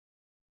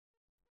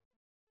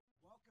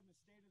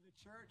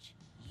the church,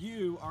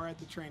 you are at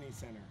the training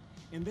center.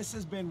 And this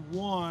has been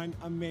one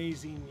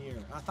amazing year.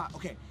 And I thought,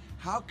 okay,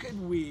 how could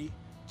we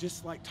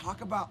just like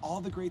talk about all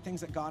the great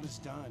things that God has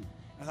done? And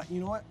I thought,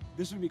 you know what?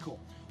 This would be cool.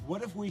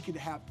 What if we could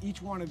have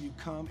each one of you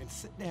come and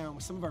sit down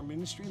with some of our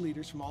ministry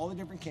leaders from all the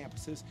different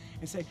campuses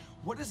and say,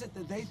 what is it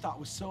that they thought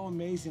was so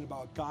amazing about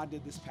what God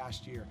did this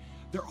past year?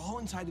 They're all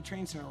inside the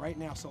training center right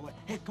now. So like,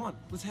 hey, come on,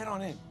 let's head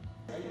on in.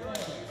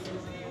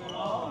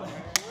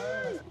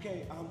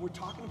 Okay, we're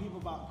talking to people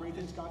about great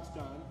things God's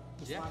done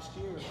this last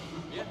year.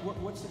 Yeah.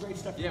 What's the great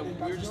stuff? Yeah, we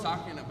were just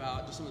talking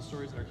about just some of the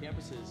stories at our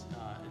campuses.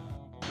 In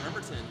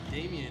Bremerton,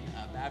 Damien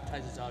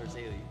baptized his daughters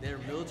daily. They're a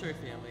military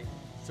family,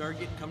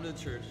 started coming to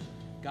the church,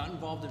 got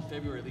involved in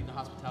February leading the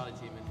hospitality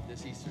team, and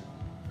this Easter,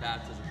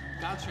 baptism.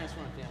 God's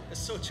transforming family. That's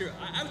so true.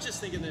 I was just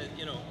thinking that,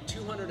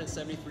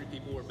 273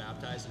 people were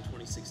baptized in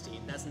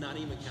 2016. That's not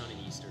even counting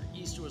Easter.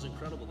 Easter was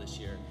incredible this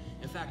year.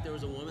 In fact, there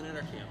was a woman at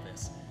our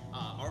campus.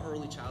 Our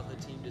early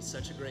childhood team did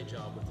such a great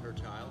job with her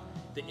child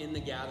that in the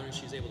gathering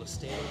she was able to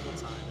stay the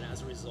whole time, and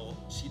as a result,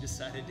 she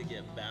decided to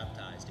get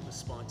baptized. It was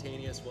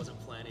spontaneous, wasn't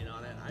planning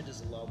on it. I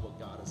just love what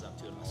God is up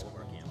to at all of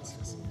our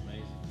campuses.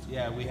 Amazing.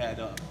 Yeah, we had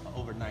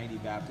over 90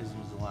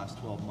 baptisms in the last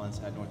 12 months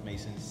at North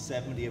Mason,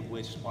 70 of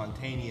which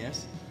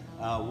spontaneous.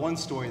 One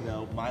story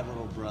though, my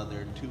little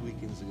brother 2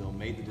 weekends ago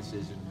made the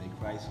decision to make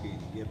Christ King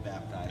and get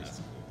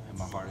baptized, and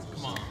my heart is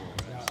just so full.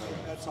 So,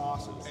 that's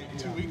awesome. And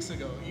 2 weeks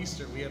ago,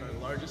 Easter, we had our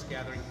largest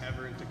gathering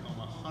ever in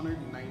Tacoma,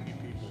 190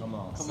 people. Come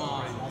on. Come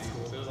on. That's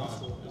cool. So it was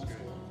awesome. It was great.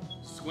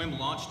 Swim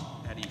launched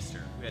at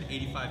Easter. We had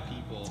 85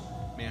 people.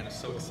 Man, it's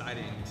so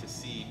exciting to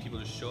see people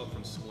just show up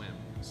from swim.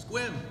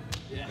 Swim!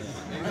 Yes.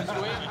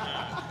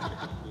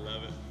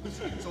 Love it.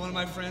 So one of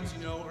my friends, you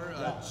know her,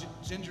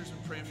 Ginger's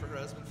been praying for her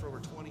husband for over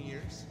 20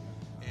 years.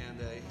 And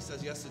he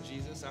says yes to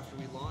Jesus after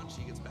we launch.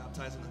 He gets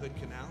baptized in the Hood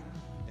Canal.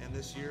 And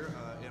this year,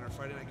 in our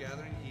Friday night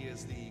gathering, he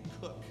is the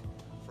cook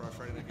for our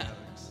Friday night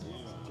gatherings.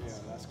 Yeah,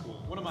 that's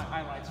cool. One of my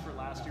highlights for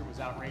last year was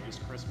Outrageous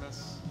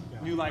Christmas.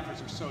 New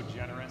Lifers are so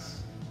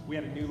generous. We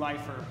had a new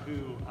lifer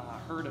who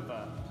heard of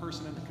a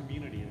person in the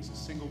community as a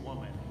single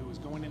woman who was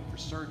going in for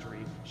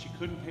surgery. She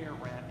couldn't pay her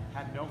rent,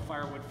 had no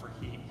firewood for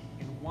heat.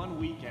 In one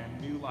weekend,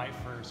 new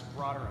lifers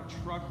brought her a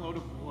truckload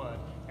of wood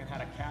and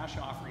had a cash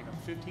offering of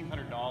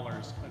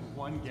 $1,500 in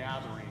one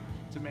gathering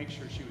to make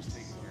sure she was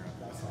taken care of.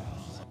 That's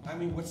awesome. I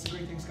mean, what's the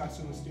great things God's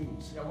doing with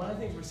students? Yeah, one of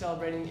the things we're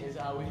celebrating is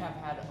we have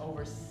had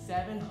over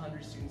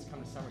 700 students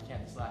come to summer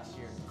camp this last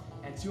year,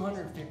 and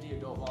 250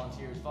 adult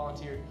volunteers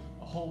volunteered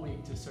a whole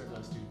week to serve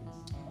those students.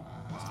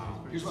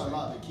 Here's what I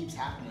love, it keeps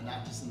happening,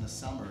 not just in the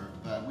summer,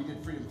 but we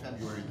did Freedom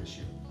February this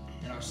year.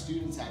 And our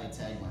students had a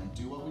tagline,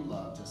 do what we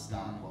love to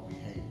stop what we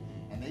hate.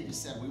 And they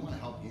just said, we want to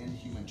help end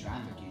human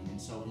trafficking.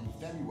 And so in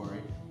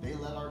February, they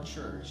led our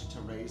church to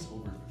raise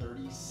over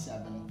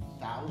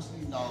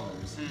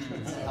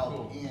 $37,000 to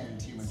help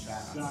end human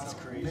trafficking. That's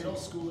crazy. Middle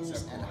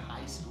schoolers and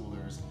high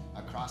schoolers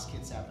across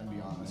Kitsap and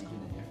beyond making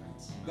a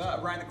difference.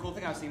 Ryan, the cool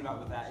thing I was thinking about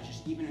with that is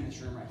just even in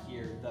this room right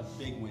here, the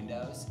big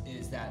windows,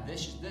 is that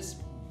this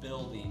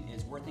building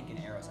is, we're thinking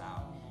arrows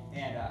out.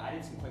 And I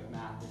did some quick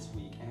math this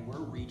week, and we're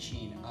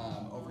reaching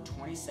over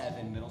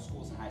 27 middle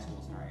schools and high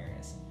schools in our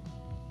areas.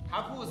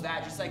 How cool is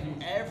that? Just like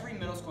every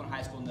middle school and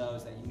high school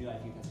knows that New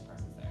Life Youth has a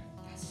presence there.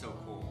 That's so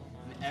cool.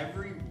 And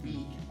every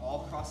week,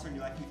 all across our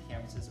New Life Youth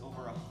campuses,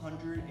 over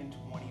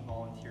 120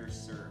 volunteers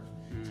serve.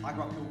 Talk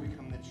about people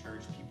becoming the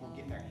church, people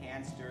getting their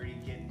hands dirty,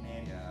 getting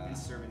in, and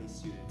serving these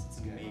students. It's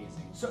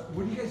amazing. So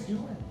what are you guys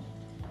doing?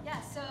 Yeah,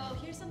 so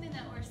here's something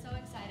that we're so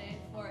excited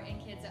for in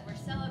kids that we're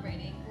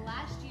celebrating.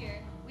 Last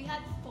year, we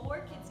had 4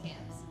 kids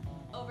camps,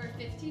 over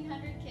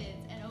 1,500 kids,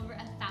 and over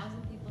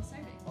 1,000 people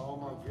serving. Oh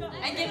my goodness.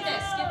 And get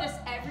this,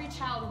 every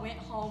child went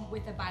home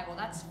with a Bible.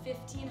 That's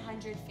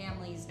 1,500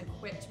 families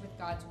equipped with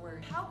God's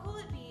Word. How cool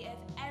would it be if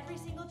every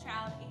single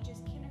child,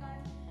 ages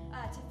kindergarten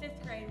to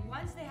 5th grade,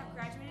 once they have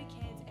graduated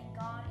kids and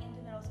gone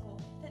into middle school,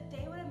 that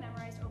they would have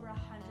memorized over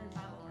 100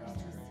 Bible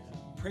verses.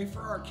 Pray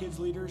for our kids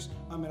leaders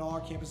at all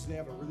our campuses. They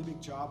have a really big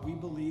job. We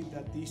believe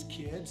that these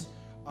kids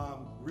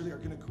really are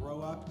going to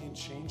grow up and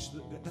change.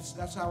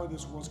 That's how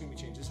this world's going to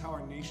be changed. This is how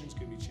our nation's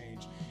going to be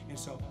changed. And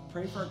so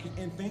pray for our kids.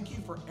 And thank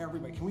you for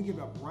everybody. Can we give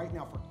it up right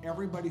now for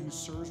everybody who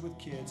serves with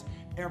kids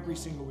every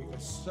single week?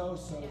 That's so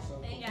cool.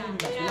 Thank you guys.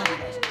 We love you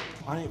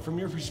guys. From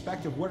your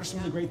perspective, what are some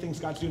of the great things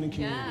God's doing in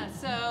community? Yeah,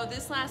 so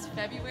this last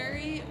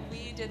February,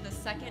 we did the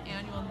second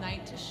annual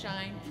Night to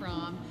Shine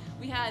prom.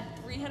 We had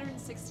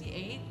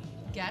 368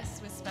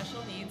 guests with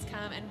special needs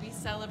come, and we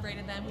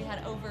celebrated them. We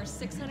had over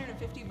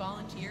 650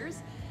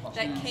 volunteers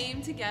that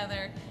came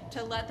together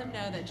to let them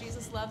know that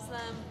Jesus loves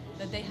them,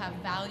 that they have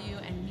value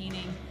and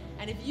meaning.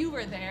 And if you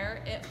were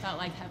there, it felt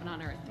like heaven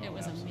on earth. It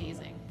was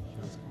amazing.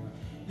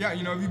 Yeah,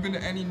 if you've been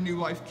to any New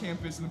Life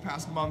campus in the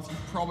past month,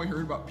 you've probably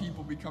heard about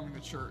people becoming the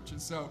church.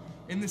 And so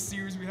in this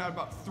series, we had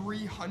about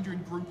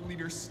 300 group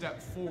leaders step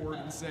forward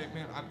and say,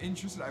 man, I'm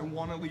interested. I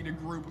want to lead a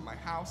group at my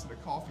house, at a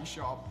coffee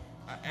shop,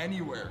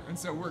 anywhere. And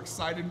so we're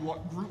excited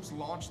what groups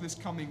launch this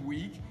coming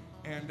week.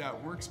 and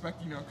we're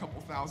expecting a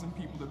couple thousand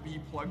people to be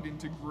plugged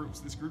into groups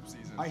this group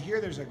season. I hear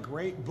there's a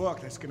great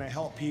book that's going to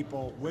help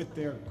people with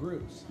their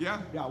groups.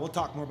 Yeah. Yeah, we'll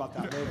talk more about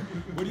that later.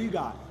 What do you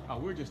got?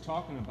 We're just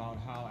talking about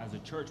how, as a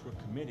church, we're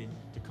committed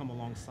to come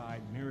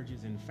alongside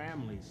marriages and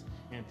families.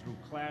 And through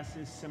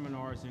classes,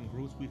 seminars, and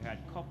groups, we've had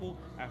couple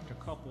after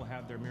couple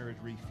have their marriage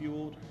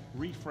refueled,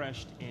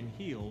 refreshed, and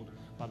healed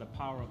by the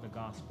power of the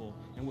gospel.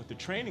 And with the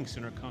training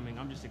center coming,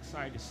 I'm just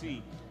excited to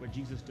see what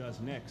Jesus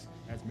does next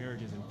as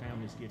marriages and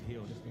families get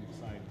healed. It's been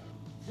exciting.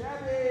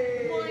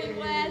 Debbie! Morning,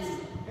 Wes.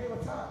 Hey,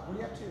 what's up? What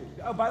are you up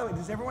to? Oh, by the way,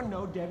 does everyone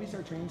know Debbie's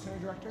our training center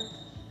director?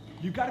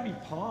 You've got to be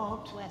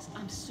pumped. Wes,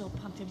 I'm so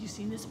pumped. Have you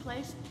seen this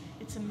place?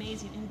 It's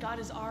amazing, and God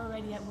is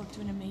already at work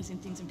doing amazing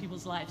things in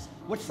people's lives.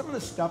 What's some of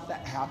the stuff that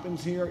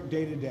happens here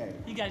day to day?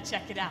 You got to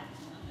check it out.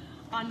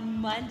 On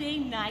Monday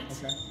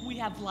nights, Okay. we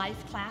have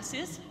life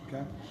classes.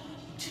 Okay.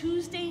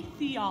 Tuesday,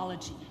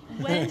 theology.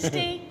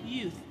 Wednesday,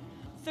 youth.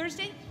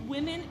 Thursday,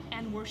 women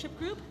and worship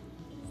group.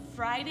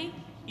 Friday,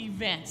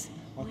 events.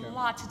 Okay.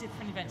 Lots of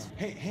different events.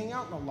 Hey, hang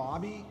out in the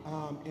lobby,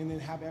 and then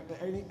have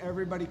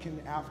everybody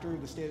can, after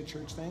the State of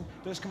Church thing,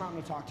 just come out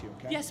and talk to you,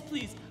 okay? Yes,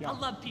 please. Yeah. I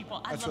love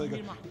people. I That's love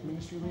really meeting good. them.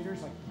 Ministry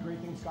leaders, like great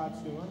things God's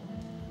doing.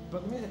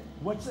 But let me say,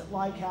 what's it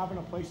like having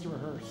a place to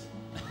rehearse?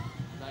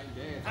 Night and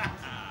day.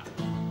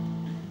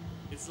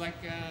 It's like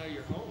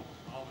you're home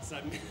all of a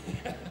sudden.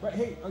 But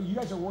hey, you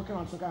guys are working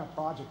on some kind of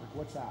project. Like,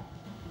 what's that?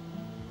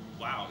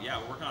 Wow, yeah,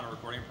 we're working on a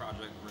recording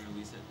project. We're going to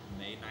release it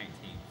May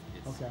 19th.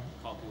 It's Okay.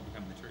 called People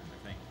Becoming the Church,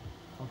 I think.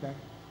 Okay.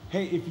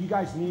 Hey, if you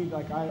guys need,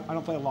 like, I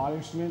don't play a lot of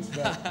instruments,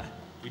 but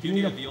We if do you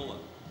need a a- viola.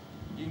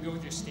 You can go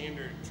with your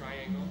standard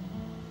triangle.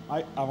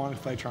 I want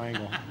to play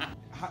triangle.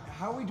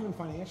 How are we doing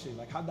financially?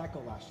 Like, how'd that go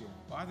last year?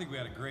 Well, I think we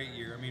had a great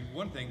year. I mean,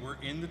 one thing, we're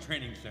in the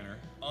training center,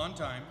 on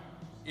time,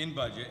 in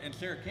budget, and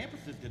Sarah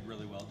campuses did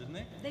really well, didn't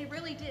they? They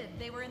really did.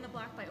 They were in the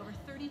black by over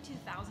 $32,000.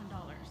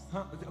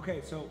 Huh?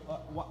 Okay, so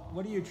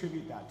what do you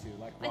attribute that to?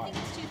 Like, I why? think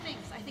it's two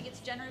things. I think it's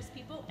generous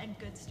people and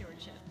good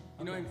stewardship.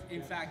 You know,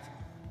 in fact,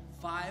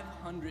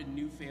 500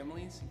 new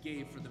families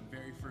gave for the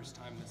very first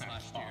time this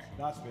last year.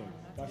 That's big.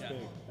 That's Yeah.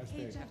 big. That's Hey,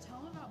 big. Jeff, tell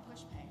them about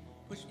PushPay.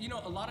 You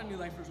know, a lot of new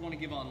lifers want to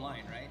give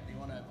online, right? They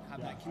want to have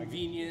Yeah, I that get-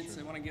 convenience. sure.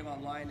 They want to give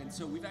online, and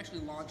so we've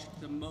actually launched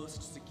the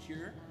most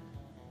secure,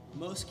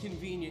 most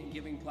convenient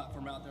giving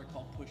platform out there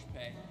called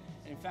PushPay.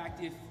 In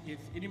fact, if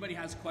anybody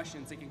has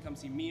questions, they can come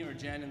see me or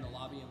Jen in the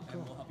lobby,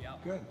 and we'll help you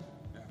out. Good.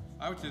 Yeah.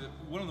 I would say that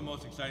one of the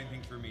most exciting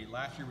things for me,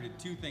 last year we did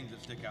two things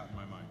that stick out in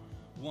my mind.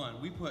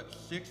 One, we put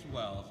 6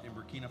 wells in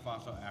Burkina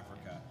Faso,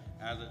 Africa,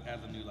 as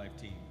a New Life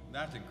team.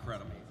 That's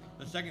incredible.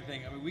 The second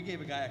thing, I mean, we gave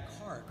a guy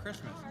a car at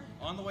Christmas.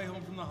 On the way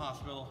home from the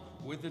hospital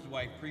with his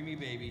wife, preemie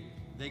baby,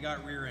 they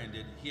got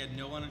rear-ended. He had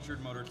no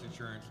uninsured motorist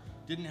insurance,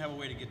 didn't have a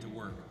way to get to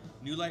work.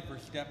 New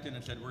Lifers stepped in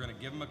and said, we're gonna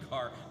give him a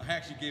car. I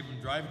actually gave him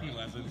driving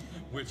lessons,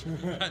 which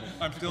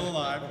I'm still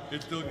alive,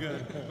 it's still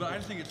good. But I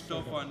just think it's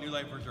so fun. New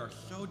Lifers are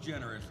so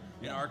generous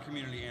in our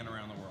community and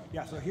around the world.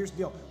 Yeah, so here's the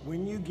deal.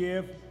 When you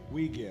give,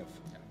 we give.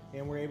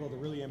 And we're able to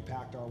really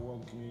impact our world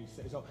and community.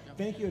 So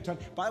thank you a ton.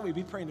 By the way,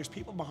 be praying. There's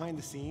people behind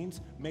the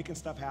scenes making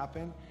stuff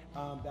happen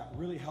that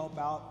really help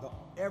out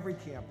every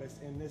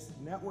campus. And this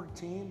network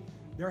team,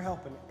 they're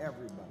helping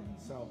everybody.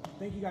 So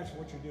thank you guys for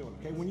what you're doing.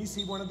 Okay, when you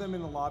see one of them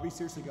in the lobby,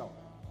 seriously go,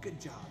 good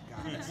job,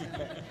 guys.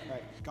 Okay. All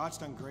right. God's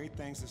done great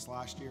things this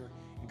last year,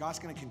 and God's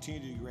going to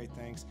continue to do great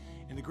things.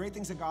 And the great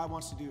things that God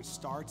wants to do, it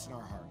starts in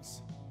our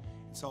hearts.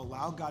 So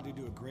allow God to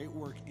do a great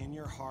work in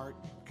your heart,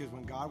 because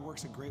when God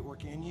works a great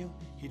work in you,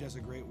 He does a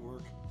great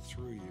work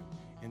through you.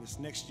 And this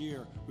next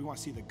year, we want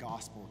to see the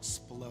gospel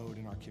explode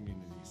in our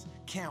communities.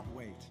 Can't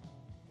wait.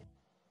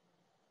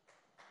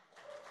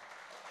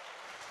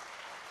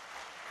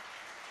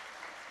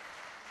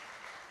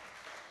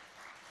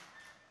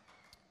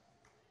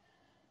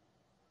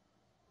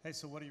 Hey,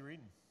 so what are you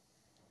reading?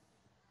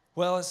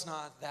 Well, it's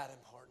not that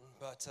important,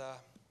 but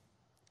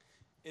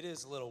it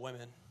is Little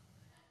Women.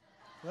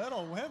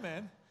 Little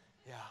Women?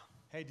 Yeah.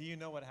 Hey, do you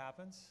know what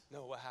happens?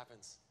 No, what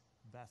happens?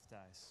 Beth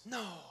dies.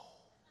 No.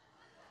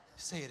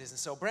 Say it isn't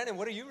so. Brandon,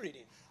 what are you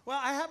reading? Well,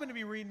 I happen to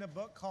be reading a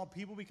book called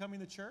People Becoming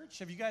the Church.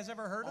 Have you guys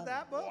ever heard of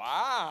that book?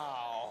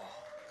 Wow.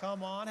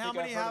 Come on. I How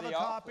think many I've heard have of a the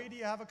copy? author. Do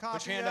you have a copy?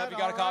 Put your hand yet? up. You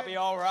got a copy.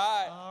 All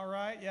right. All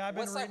right. Yeah, I've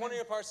been What's reading. that one of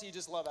your parts that you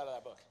just love out of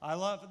that book? I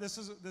love this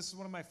is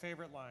one of my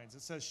favorite lines.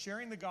 It says,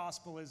 sharing the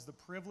gospel is the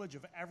privilege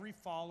of every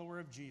follower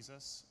of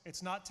Jesus.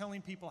 It's not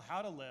telling people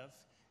how to live.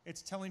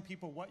 It's telling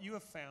people what you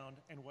have found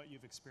and what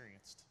you've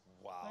experienced.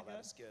 Wow, that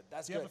is good.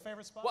 That's do good. you have a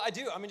favorite spot? Well, I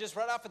do. I mean, just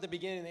right off at the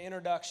beginning, the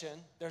introduction,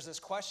 there's this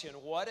question.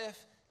 What if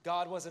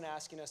God wasn't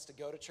asking us to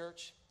go to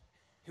church?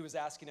 He was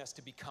asking us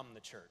to become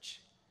the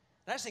church.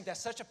 And I just think that's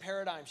such a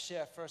paradigm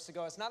shift for us to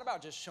go. It's not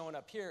about just showing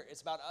up here.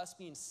 It's about us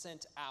being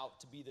sent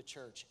out to be the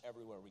church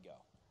everywhere we go.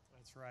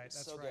 That's right. It's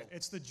That's so right. good.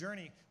 It's the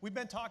journey. We've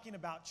been talking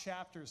about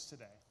chapters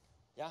today.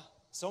 Yeah,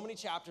 so many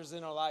chapters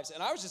in our lives.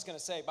 And I was just going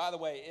to say, by the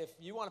way, if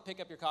you want to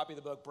pick up your copy of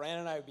the book, Brandon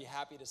and I would be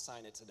happy to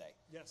sign it today.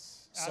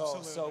 Yes,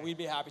 absolutely. So we'd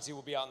be happy to.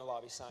 We'll be out in the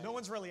lobby signing. No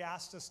one's really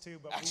asked us to,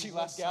 but Actually, we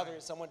will last sign. gathering,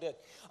 someone did.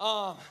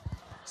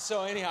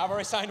 So anyhow, I've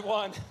already signed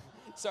one.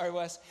 Sorry,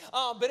 Wes.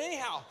 But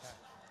anyhow,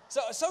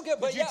 so good.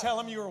 But Did you tell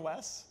him you were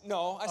Wes?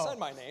 No, I said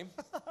my name,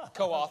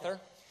 co-author.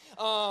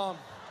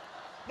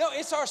 No,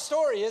 it's our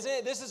story, isn't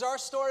it? This is our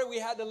story. We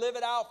had to live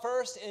it out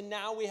first, and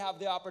now we have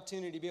the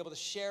opportunity to be able to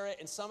share it.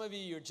 And some of you,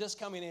 you're just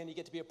coming in, you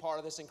get to be a part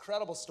of this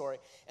incredible story.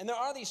 And there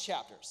are these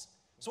chapters.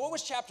 So what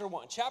was chapter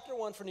 1? Chapter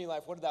 1 for New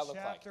Life, what did that look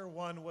like? Chapter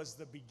 1 was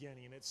the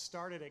beginning. It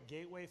started at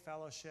Gateway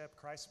Fellowship,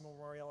 Christ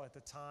Memorial at the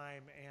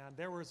time, and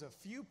there was a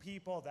few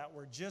people that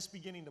were just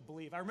beginning to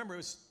believe. I remember it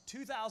was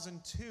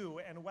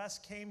 2002, and Wes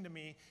came to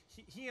me.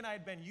 He and I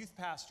had been youth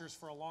pastors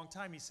for a long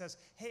time. He says,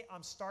 hey,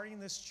 I'm starting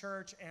this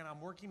church, and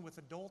I'm working with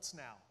adults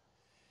now.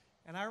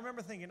 And I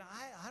remember thinking,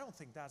 I don't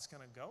think that's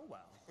going to go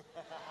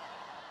well.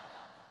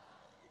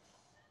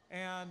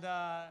 And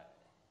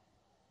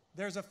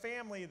there's a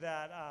family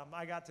that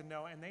I got to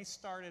know, and they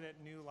started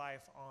at New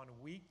Life on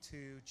week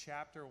 2,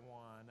 chapter 1.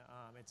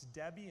 It's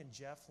Debbie and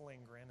Jeff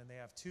Lindgren, and they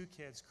have 2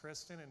 kids,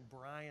 Kristen and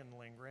Brian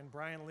Lindgren.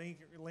 Brian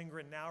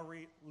Lindgren now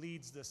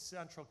leads the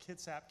Central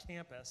Kitsap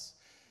campus.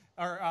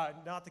 Or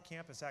not the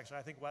campus, actually.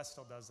 I think Wes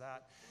still does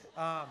that.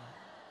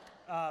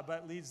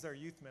 But leads their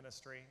youth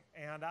ministry.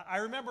 And I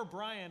remember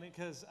Brian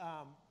because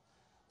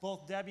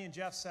both Debbie and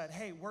Jeff said,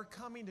 hey, we're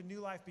coming to New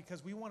Life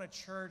because we want a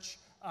church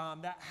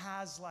that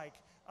has like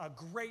a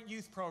great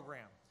youth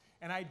program.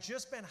 And I'd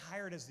just been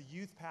hired as the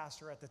youth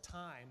pastor at the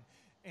time.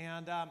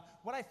 And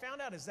what I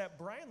found out is that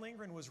Brian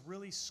Lindgren was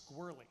really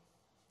squirrely.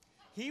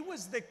 He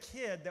was the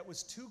kid that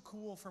was too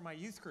cool for my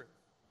youth group.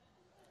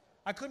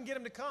 I couldn't get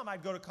him to come.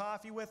 I'd go to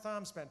coffee with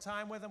him, spend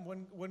time with him,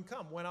 wouldn't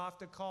come. Went off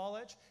to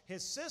college.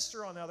 His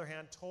sister, on the other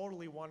hand,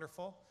 totally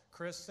wonderful,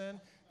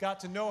 Kristen. Got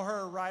to know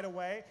her right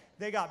away.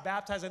 They got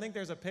baptized. I think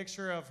there's a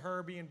picture of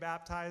her being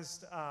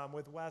baptized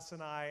with Wes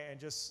and I, and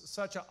just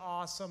such an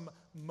awesome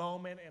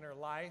moment in her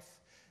life.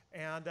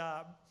 And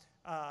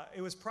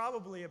it was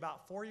probably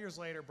about 4 years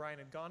later, Brian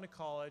had gone to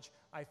college.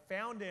 I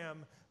found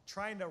him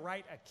trying to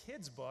write a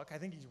kid's book. I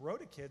think he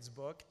wrote a kid's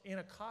book in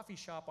a coffee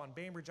shop on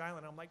Bainbridge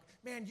Island. I'm like,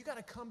 man, you got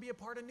to come be a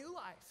part of New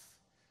Life.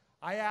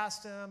 I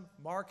asked him,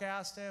 Mark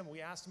asked him,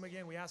 we asked him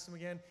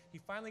again. He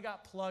finally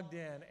got plugged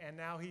in, and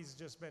now he's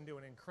just been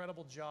doing an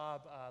incredible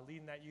job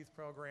leading that youth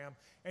program.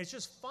 And it's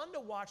just fun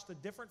to watch the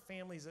different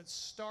families that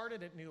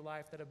started at New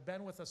Life that have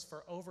been with us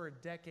for over a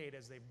decade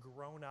as they've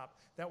grown up,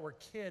 that were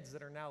kids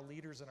that are now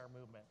leaders in our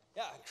movement.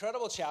 Yeah,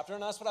 incredible chapter,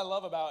 and that's what I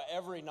love about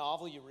every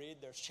novel you read.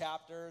 There's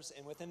chapters,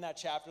 and within that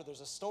chapter there's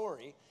a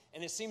story,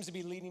 and it seems to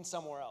be leading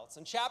somewhere else.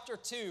 And chapter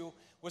 2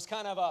 was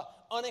kind of an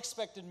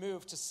unexpected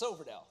move to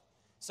Silverdale.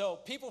 So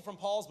people from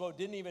Paulsbo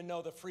didn't even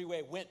know the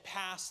freeway went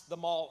past the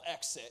mall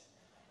exit.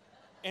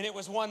 And it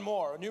was one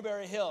more,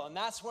 Newberry Hill. And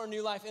that's where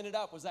New Life ended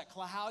up, was at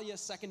Clahalia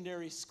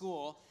Secondary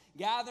School,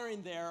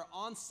 gathering there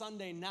on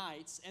Sunday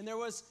nights. And there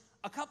was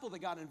a couple that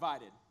got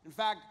invited. In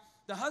fact,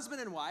 the husband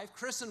and wife,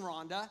 Chris and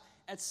Rhonda,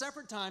 at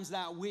separate times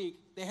that week,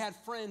 they had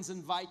friends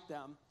invite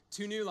them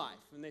to New Life.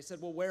 And they said,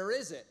 well, where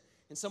is it?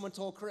 And someone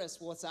told Chris,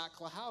 well, it's at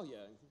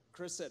Clahalia. And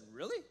Chris said,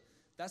 really?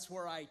 That's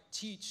where I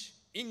teach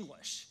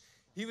English.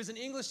 He was an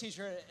English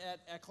teacher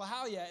at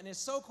Clahalia, and it's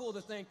so cool to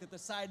think that the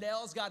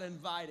Seidel's got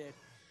invited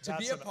to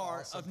be a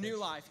part of New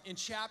Life in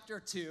chapter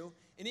 2,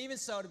 and even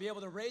so, to be able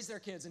to raise their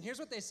kids. And here's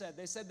what they said.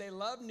 They said they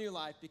loved New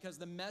Life because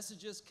the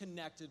messages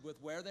connected with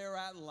where they were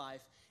at in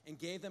life and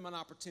gave them an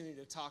opportunity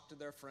to talk to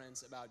their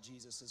friends about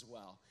Jesus as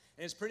well.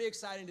 And it's pretty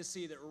exciting to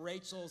see that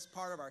Rachel's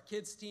part of our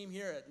kids team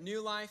here at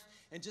New Life,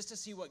 and just to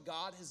see what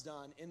God has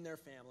done in their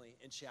family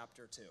in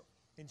chapter 2.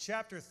 In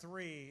chapter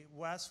 3,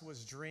 Wes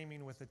was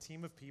dreaming with a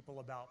team of people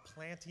about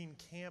planting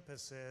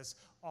campuses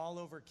all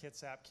over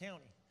Kitsap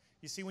County.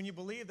 You see, when you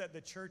believe that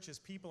the church is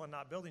people and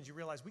not buildings, you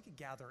realize we could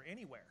gather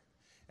anywhere.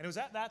 And it was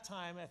at that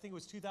time, I think it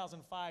was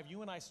 2005,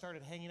 you and I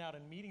started hanging out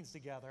in meetings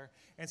together,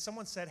 and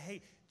someone said,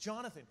 hey,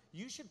 Jonathan,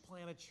 you should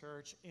plant a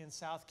church in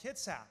South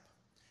Kitsap.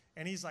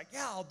 And he's like,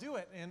 yeah, I'll do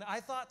it. And I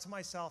thought to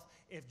myself,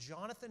 if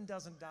Jonathan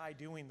doesn't die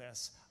doing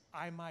this,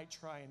 I might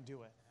try and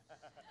do it.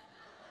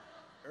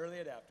 Early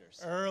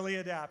adapters. Early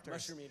adapters.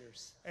 Mushroom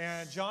eaters.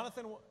 And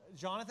Jonathan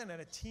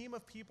and a team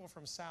of people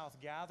from South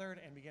gathered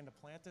and began to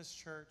plant this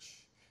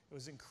church. It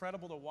was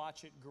incredible to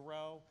watch it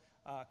grow.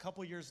 A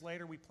couple years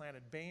later, we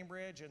planted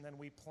Bainbridge, and then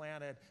we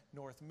planted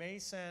North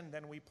Mason,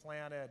 then we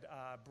planted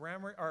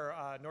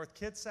North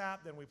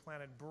Kitsap, then we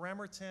planted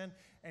Bremerton.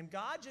 And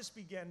God just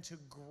began to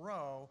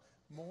grow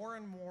more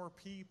and more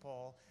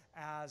people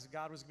as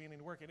God was beginning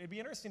to work. It'd be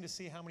interesting to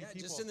see how many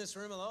people... Just in this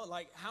room alone,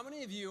 like how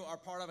many of you are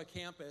part of a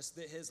campus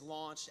that has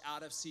launched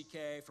out of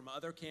CK from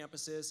other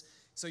campuses,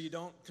 so you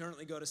don't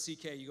currently go to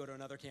CK, you go to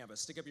another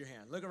campus? Stick up your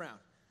hand. Look around.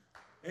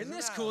 Isn't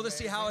this cool to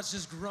see how it's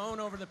just grown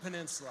over the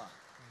peninsula?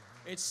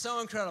 Mm-hmm. It's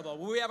so incredible.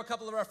 Well, we have a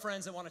couple of our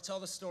friends that want to tell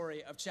the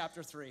story of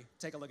chapter 3.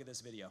 Take a look at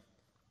this video.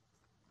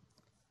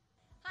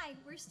 Hi,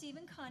 we're Steve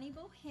and Connie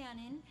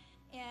Bohannon,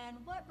 and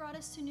what brought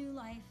us to New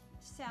Life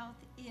South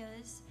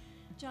is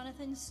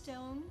Jonathan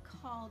Stone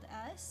called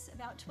us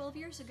about 12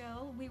 years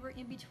ago. We were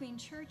in between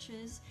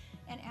churches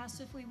and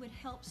asked if we would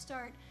help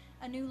start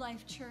a New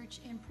Life church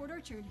in Port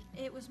Orchard.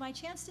 It was my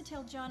chance to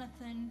tell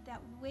Jonathan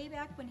that way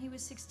back when he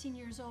was 16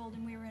 years old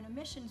and we were in a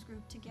missions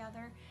group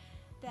together,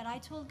 that I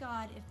told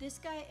God, if this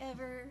guy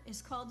ever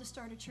is called to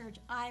start a church,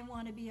 I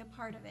want to be a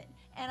part of it.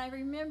 And I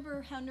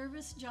remember how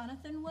nervous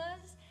Jonathan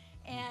was,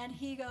 and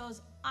he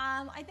goes,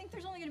 I think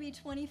there's only going to be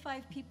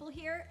 25 people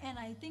here, and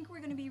I think we're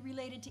going to be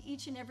related to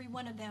each and every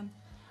one of them.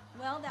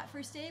 Well, that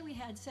first day we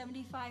had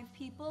 75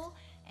 people,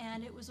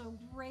 and it was a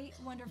great,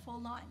 wonderful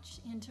launch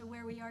into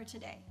where we are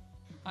today.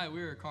 Hi,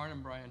 we're Karn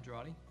and Brian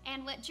Andrade.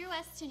 And what drew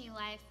us to New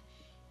Life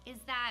is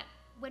that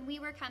when we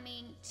were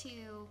coming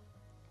to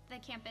the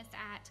campus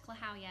at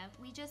Klahowya,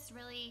 we just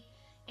really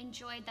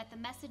enjoyed that the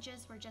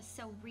messages were just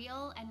so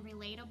real and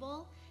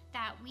relatable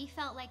that we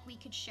felt like we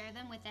could share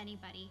them with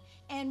anybody.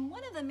 And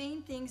one of the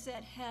main things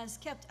that has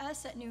kept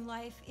us at New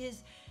Life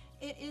is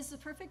it is the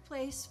perfect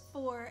place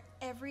for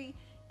every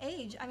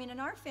age. I mean, in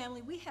our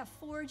family, we have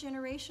 4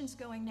 generations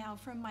going now,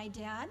 from my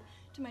dad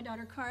to my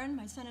daughter Karen,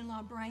 my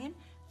son-in-law Brian,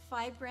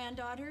 5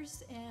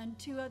 granddaughters and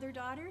 2 other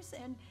daughters,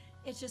 and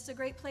it's just a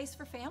great place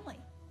for family.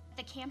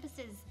 The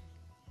campuses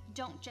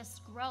don't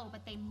just grow,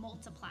 but they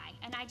multiply.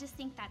 And I just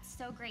think that's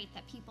so great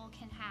that people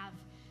can have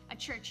a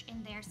church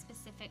in their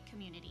specific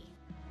community.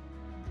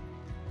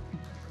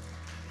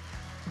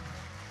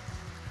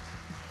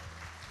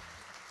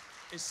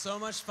 It's so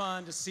much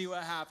fun to see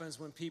what happens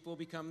when people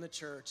become the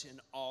church in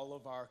all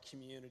of our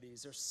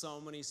communities. There's so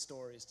many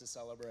stories to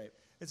celebrate.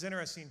 It's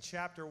interesting,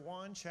 chapter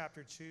 1,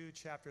 chapter 2,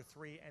 chapter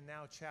 3, and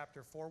now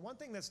chapter 4. One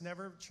thing that's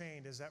never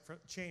changed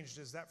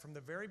is that from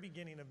the very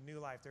beginning of New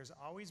Life, there's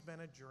always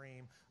been a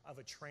dream of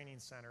a training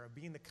center, of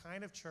being the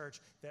kind of church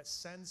that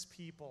sends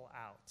people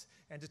out.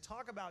 And to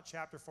talk about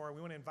chapter 4,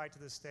 we want to invite to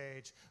the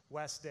stage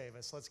Wes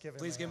Davis. Let's give him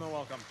Please give him a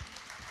welcome.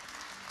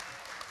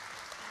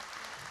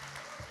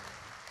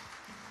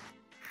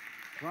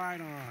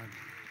 Right on.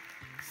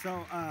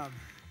 So,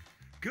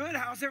 good.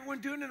 How's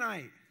everyone doing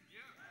tonight?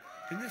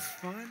 Isn't this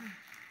fun?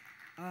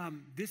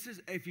 This is,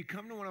 if you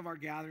come to one of our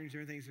gatherings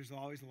or things, there's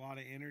always a lot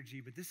of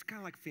energy, but this is kind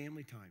of like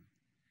family time.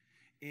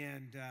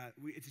 And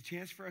it's a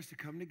chance for us to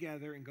come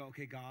together and go,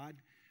 okay, God,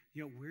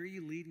 where are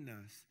you leading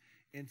us?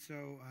 And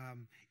so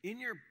in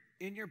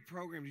your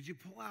program, did you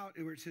pull out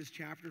where it says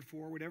chapter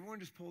 4? Would everyone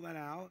just pull that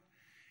out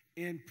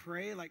and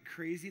pray like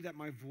crazy that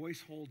my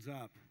voice holds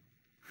up?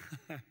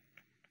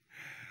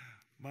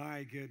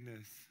 My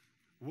goodness.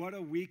 What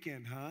a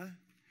weekend, huh?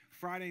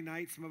 Friday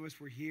night, some of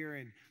us were here,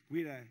 and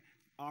we had an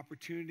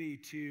opportunity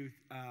to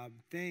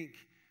thank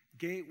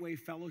Gateway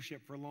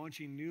Fellowship for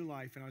launching New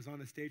Life, and I was on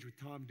the stage with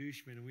Tom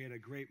Dushman, and we had a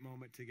great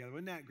moment together.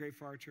 Wasn't that great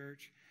for our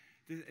church?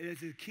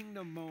 It's a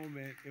kingdom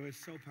moment. It was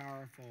so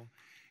powerful.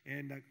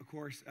 And, of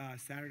course,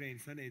 Saturday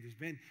and Sunday,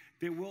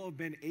 there will have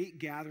been 8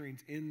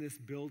 gatherings in this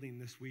building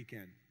this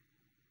weekend.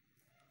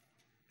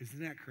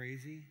 Isn't that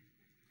crazy?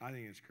 I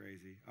think it's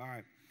crazy. All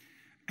right.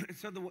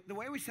 So the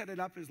way we set it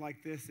up is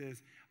like this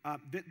is,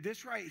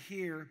 this right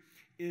here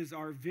is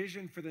our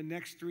vision for the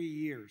next 3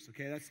 years,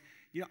 okay? That's,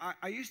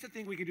 I used to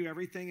think we could do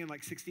everything in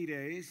like 60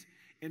 days,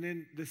 and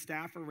then the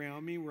staff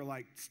around me were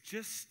like,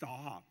 just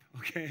stop,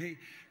 okay?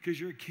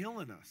 Because you're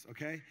killing us,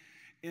 okay?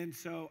 And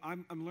so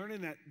I'm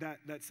learning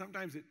that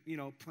sometimes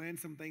plan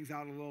some things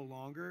out a little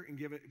longer and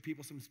give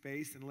people some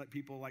space and let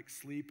people like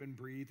sleep and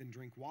breathe and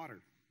drink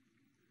water.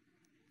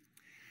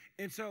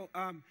 And so,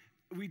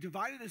 we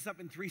divided this up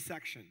in 3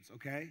 sections,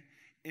 okay?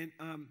 And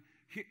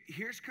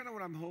here's kind of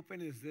what I'm hoping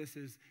is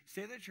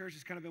State of the Church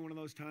has kind of been one of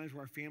those times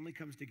where our family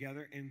comes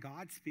together and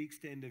God speaks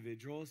to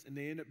individuals and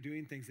they end up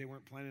doing things they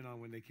weren't planning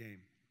on when they came.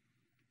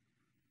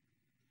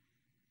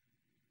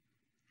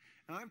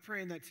 And I'm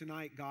praying that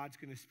tonight God's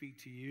going to speak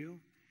to you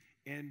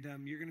and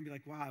you're going to be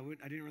like, wow,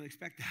 I didn't really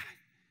expect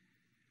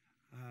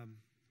that.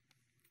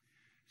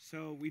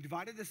 So we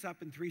divided this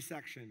up in 3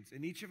 sections,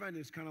 and each of them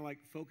is kind of like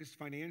focused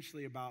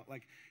financially about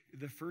like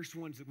the first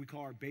ones that we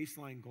call our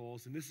baseline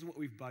goals, and this is what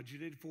we've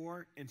budgeted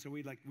for, and so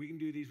we can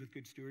do these with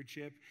good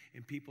stewardship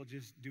and people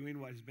just doing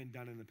what has been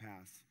done in the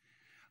past.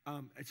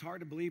 It's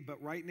hard to believe,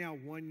 but right now,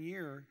 1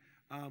 year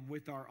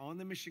with our On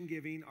the Mission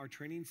giving, our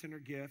training center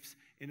gifts,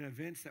 and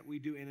events that we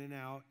do in and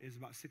out is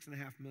about $6.5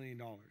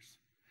 million.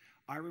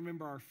 I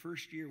remember our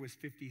first year was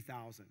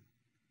 $50,000.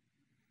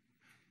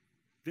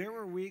 There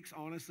were weeks,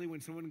 honestly, when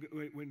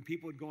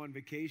people would go on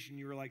vacation,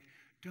 you were like,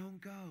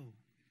 don't go.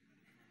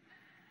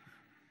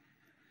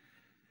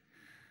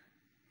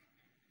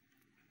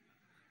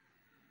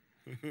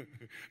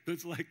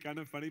 That's like kind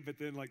of funny, but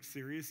then like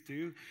serious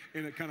too,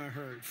 and it kind of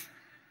hurts.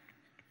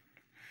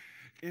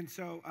 And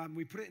so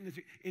we put it in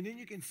and then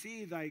you can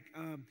see like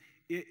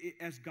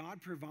as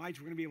God provides,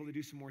 we're going to be able to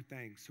do some more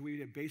things. So we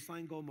did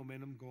baseline goal,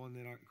 momentum goal, and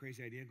then our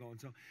crazy idea goal. And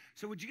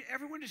so would you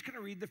everyone just kind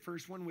of read the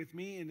first one with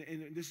me?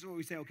 And this is what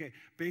we say, okay,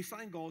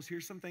 baseline goals,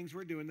 here's some things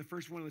we're doing. The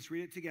first one, let's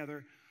read it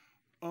together.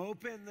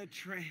 Open the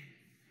train.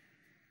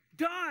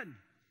 Done.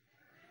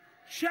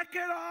 Check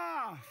it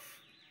off.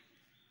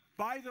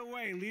 By the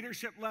way,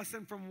 leadership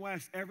lesson from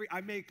Wes. I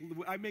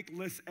make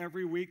lists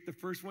every week. The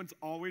first one's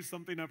always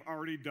something I've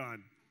already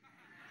done.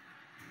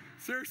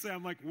 Seriously,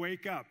 I'm like,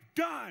 wake up.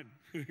 Done.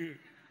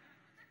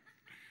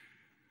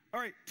 All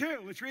right,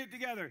 2, let's read it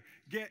together.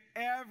 Get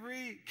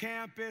every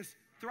campus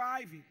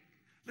thriving.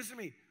 Listen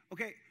to me,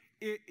 okay?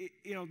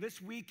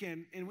 This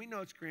weekend, and we know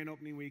it's grand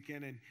opening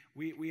weekend, and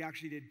we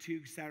actually did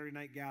 2 Saturday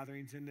night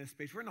gatherings in this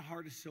space. We're in the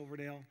heart of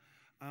Silverdale.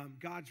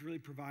 God's really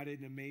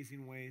provided in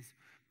amazing ways.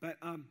 But,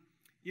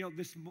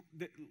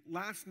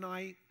 last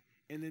night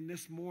and then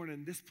this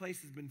morning, this place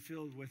has been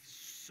filled with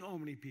so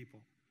many people.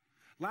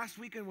 Last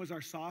weekend was our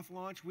soft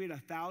launch. We had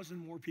 1,000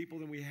 more people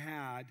than we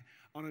had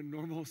on a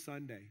normal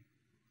Sunday.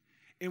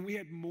 And we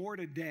had more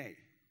today.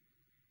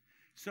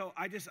 So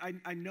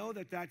I know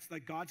that's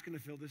like God's going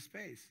to fill this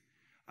space.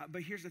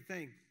 But here's the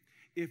thing.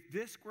 If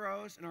this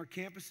grows and our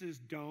campuses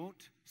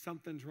don't,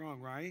 something's wrong,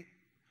 right?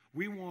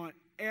 We want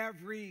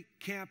every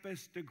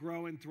campus to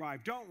grow and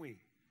thrive, don't we?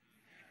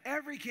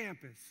 Every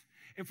campus.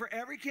 And for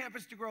every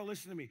campus to grow,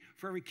 listen to me,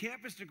 for every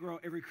campus to grow,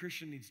 every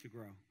Christian needs to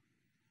grow.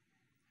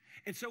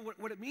 And so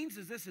what it means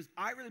is this, is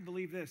I really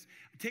believe this.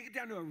 Take it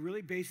down to a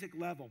really basic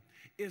level.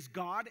 Is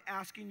God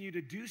asking you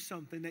to do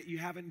something that you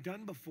haven't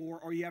done before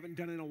or you haven't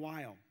done in a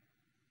while?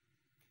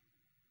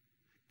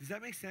 Does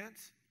that make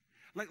sense?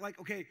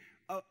 Okay,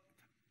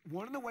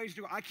 one of the ways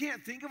to grow, I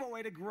can't think of a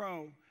way to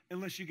grow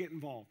unless you get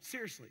involved.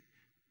 Seriously.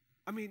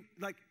 I mean,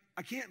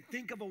 I can't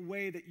think of a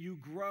way that you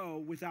grow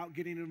without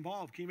getting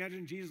involved. Can you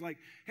imagine Jesus like,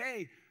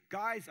 hey,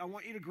 guys, I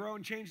want you to grow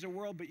and change the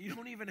world, but you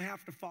don't even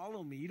have to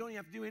follow me. You don't even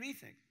have to do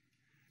anything.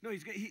 No,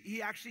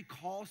 he actually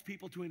calls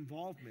people to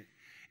involvement.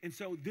 And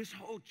so this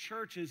whole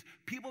church is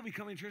people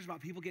becoming church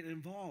about people getting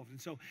involved. And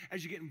so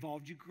as you get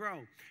involved, you grow.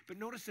 But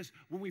notice this,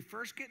 when we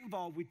first get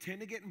involved, we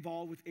tend to get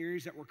involved with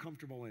areas that we're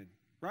comfortable in,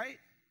 right?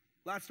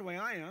 That's the way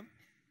I am.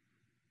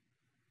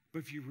 But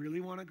if you really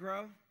want to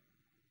grow,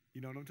 you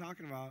know what I'm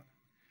talking about.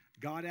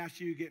 God asks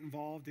you to get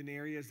involved in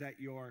areas that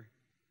you're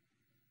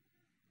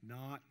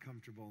not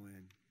comfortable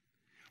in.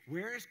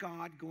 Where is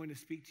God going to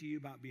speak to you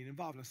about being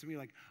involved? Now, some of you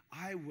are like,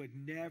 I would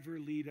never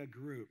lead a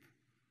group.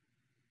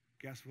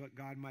 Guess what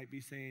God might be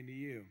saying to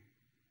you?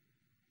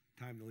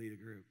 Time to lead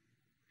a group.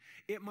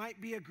 It might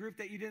be a group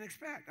that you didn't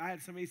expect. I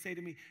had somebody say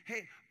to me,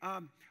 hey,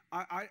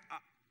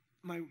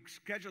 my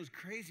schedule is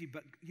crazy,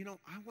 but,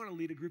 I want to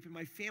lead a group in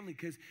my family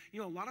because,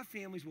 a lot of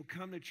families will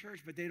come to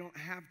church, but they don't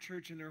have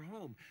church in their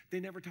home.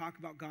 They never talk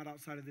about God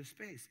outside of this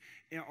space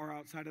or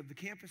outside of the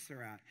campus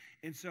they're at.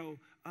 And so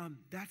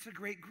that's a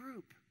great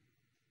group.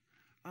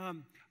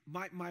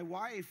 My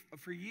wife,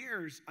 for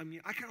years, I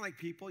kind of like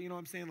people, what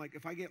I'm saying? Like,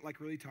 if I get,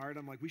 really tired,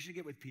 I'm like, we should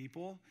get with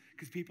people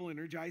because people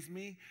energize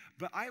me.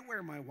 But I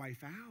wear my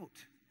wife out.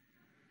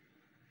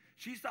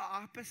 She's the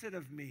opposite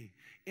of me.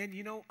 And,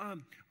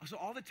 so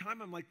all the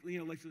time I'm like,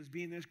 let's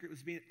be in this group,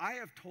 I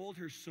have told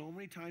her so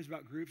many times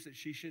about groups that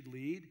she should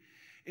lead,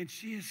 and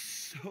she is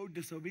so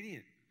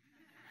disobedient.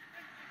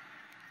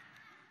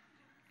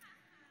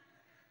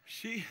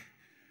 She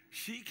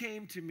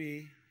came to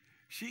me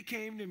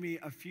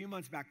a few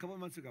months back, a couple of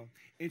months ago,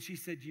 and she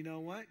said, you know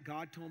what?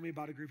 God told me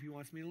about a group he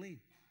wants me to lead.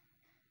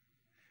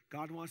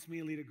 God wants me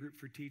to lead a group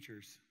for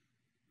teachers.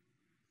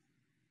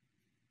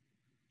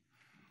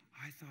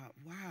 I thought,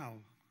 wow,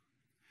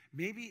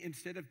 maybe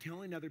instead of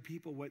telling other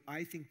people what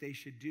I think they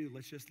should do,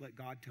 let's just let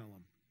God tell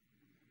them.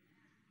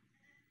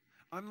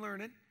 I'm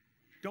learning.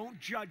 Don't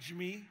judge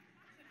me.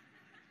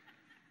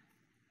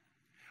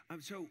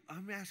 So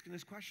I'm asking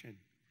this question.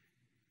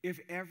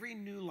 If every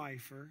new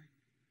lifer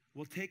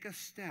will take a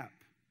step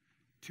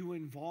to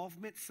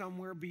involvement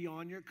somewhere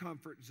beyond your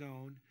comfort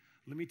zone,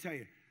 let me tell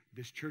you,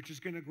 this church is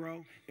going to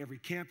grow, every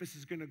campus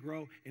is going to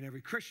grow, and every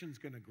Christian's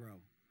going to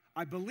grow.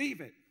 I believe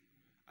it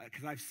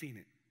because I've seen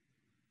it.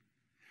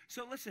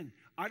 So listen,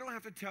 I don't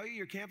have to tell you,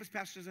 your campus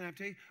pastor doesn't have to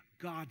tell you,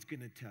 God's going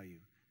to tell you.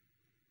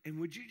 And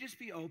would you just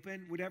be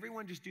open? Would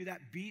everyone just do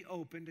that? Be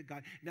open to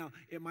God. Now,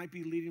 it might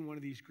be leading one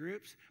of these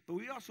groups, but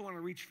we also want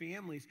to reach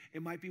families.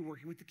 It might be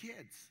working with the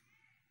kids.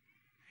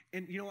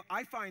 And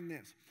I find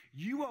this.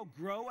 You will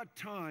grow a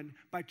ton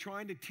by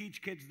trying to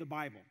teach kids the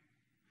Bible.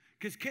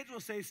 Because kids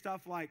will say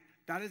stuff like,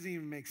 that doesn't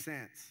even make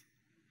sense.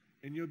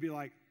 And you'll be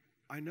like,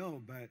 I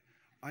know, but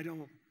I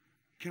don't.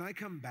 Can I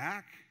come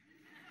back?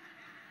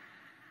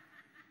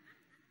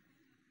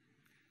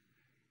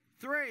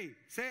 3,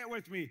 say it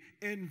with me,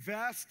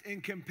 invest in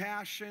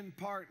compassion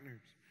partners.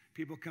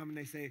 People come and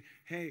they say,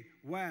 hey,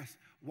 Wes,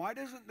 why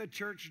doesn't the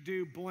church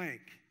do blank?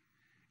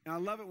 And I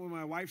love it when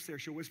my wife's there.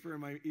 She'll whisper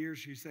in my ear,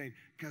 she's saying,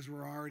 because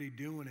we're already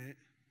doing it.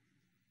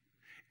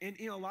 And,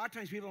 a lot of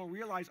times people don't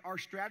realize our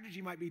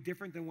strategy might be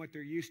different than what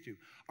they're used to.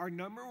 Our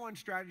number one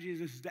strategy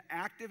is to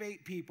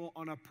activate people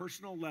on a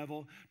personal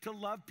level, to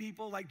love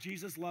people like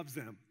Jesus loves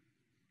them.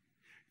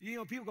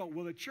 People go,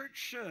 well, the church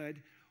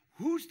should.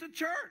 Who's the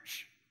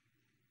church?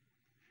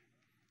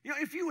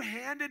 If you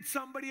handed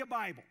somebody a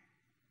Bible,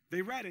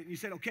 they read it, and you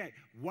said, okay,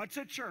 what's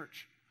a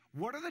church?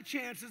 What are the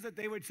chances that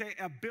they would say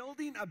a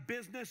building, a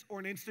business, or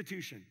an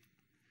institution?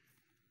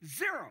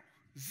 0,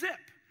 zip,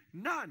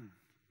 none.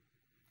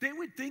 They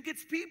would think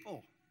it's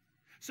people.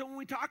 So when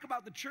we talk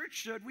about the church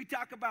should, we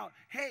talk about,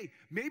 hey,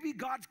 maybe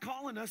God's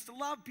calling us to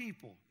love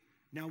people.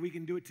 Now we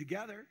can do it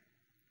together.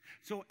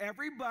 So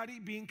everybody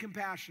being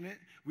compassionate,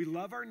 we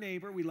love our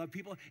neighbor, we love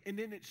people, and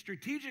then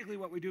strategically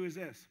what we do is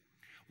this.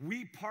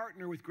 We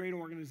partner with great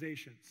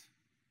organizations.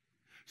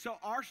 So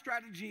our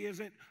strategy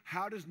isn't,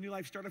 how does New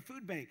Life start a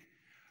food bank?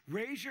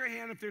 Raise your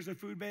hand if there's a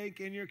food bank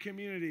in your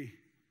community.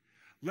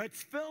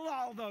 Let's fill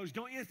all those,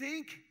 don't you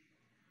think?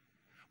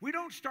 We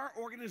don't start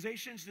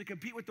organizations to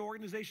compete with the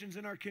organizations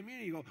in our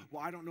community. You go,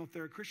 well, I don't know if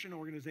they're a Christian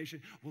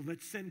organization. Well,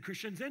 let's send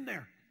Christians in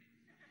there.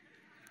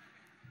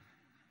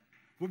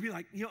 We'll be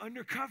like,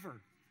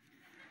 undercover.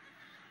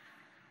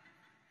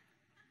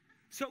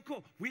 So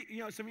cool.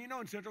 Some of you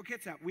know in Central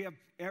Kitsap, we have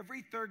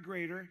every third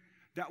grader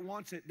that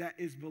wants it, that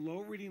is below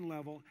reading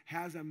level,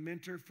 has a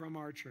mentor from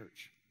our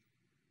church.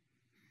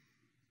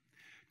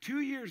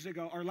 2 years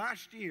ago, or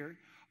last year,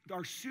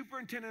 our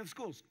superintendent of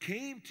schools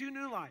came to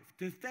New Life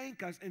to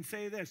thank us and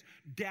say this,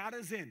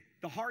 data's in,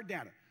 the hard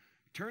data.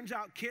 Turns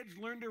out kids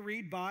learn to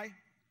read by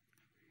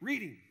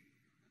reading.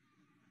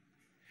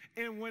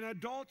 And when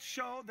adults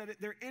show that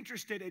they're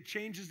interested, it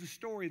changes the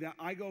story that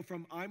I go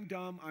from I'm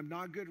dumb, I'm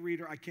not a good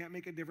reader, I can't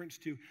make a difference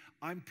to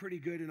I'm pretty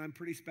good and I'm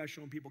pretty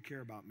special and people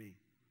care about me.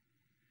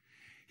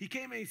 He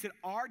came in and he said,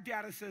 our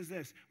data says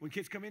this. When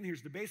kids come in,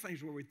 here's the baseline,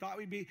 here's where we thought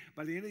we'd be.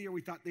 By the end of the year,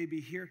 we thought they'd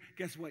be here.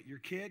 Guess what? Your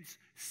kids,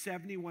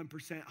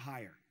 71%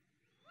 higher.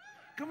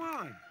 Come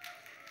on.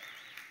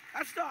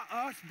 That's not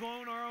us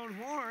blowing our own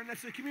horn.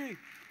 That's the community.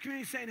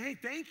 Community saying, hey,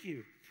 thank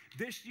you.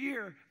 This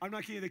year, I'm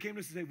not kidding, they came to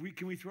us and said,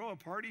 can we throw a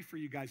party for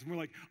you guys? And we're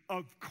like,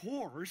 of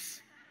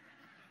course.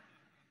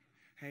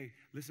 Hey,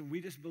 listen,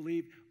 we just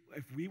believe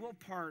if we will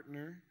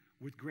partner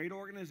with great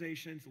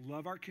organizations,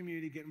 love our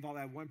community, get involved.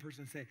 I had one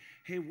person say,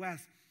 hey, Wes,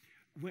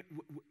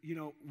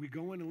 we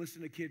go in and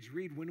listen to kids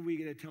read. When do we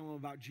get to tell them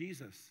about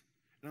Jesus?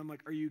 And I'm like,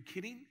 are you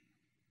kidding?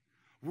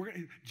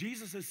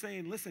 Jesus is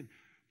saying, listen,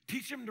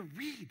 teach them to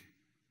read.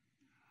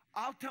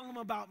 I'll tell them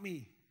about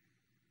me.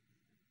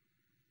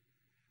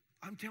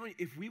 I'm telling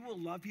you, if we will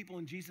love people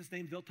in Jesus'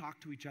 name, they'll talk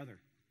to each other.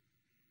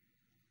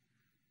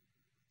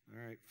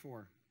 All right,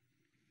 4.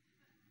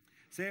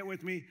 Say it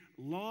with me.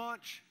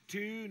 Launch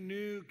 2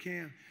 new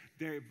camp.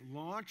 They've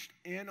launched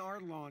and are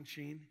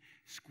launching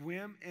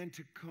Sequim and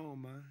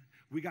Tacoma.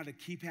 We got to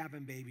keep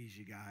having babies,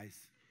 you guys.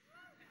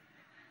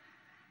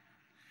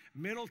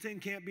 Middleton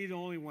can't be the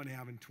only one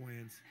having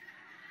twins.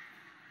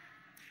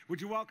 Would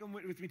you welcome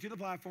with me to the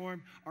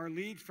platform our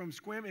leads from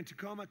Sequim and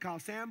Tacoma, Kyle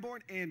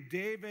Sanborn and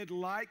David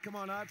Light. Come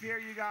on up here,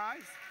 you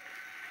guys.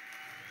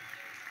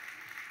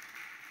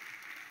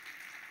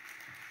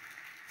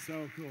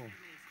 So cool.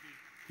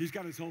 He's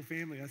got his whole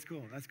family. That's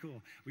cool. That's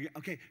cool.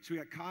 So we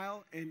got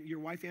Kyle and your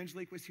wife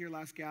Angelique was here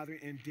last gathering,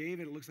 and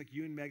David, it looks like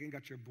you and Megan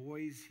got your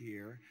boys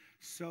here.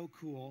 So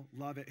cool.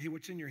 Love it. Hey,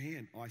 what's in your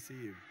hand? Oh, I see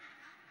you.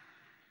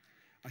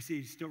 I see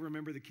you still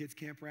remember the kids'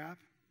 camp wrap?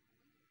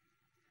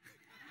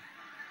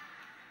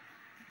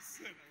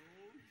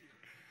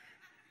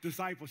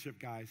 Discipleship,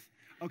 guys.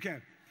 Okay.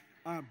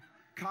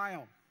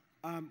 Kyle,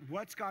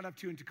 what's God up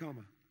to in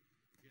Tacoma?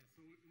 Yeah,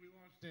 so we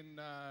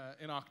launched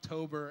in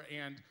October,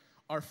 and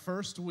our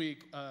first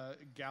week, a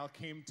gal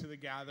came to the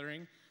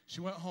gathering.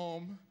 She went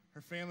home. Her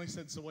family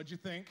said, so what'd you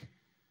think?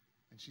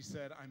 And she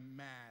said, I'm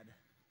mad.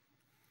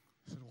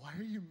 I said, why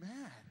are you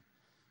mad?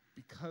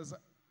 Because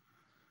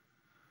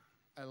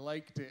I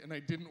liked it, and I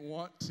didn't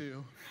want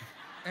to.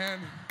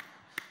 And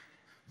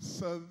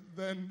so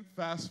then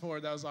fast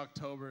forward, that was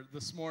October.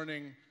 This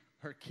morning,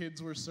 her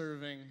kids were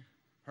serving,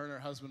 her and her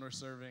husband were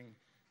serving,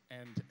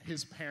 and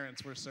his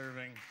parents were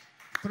serving.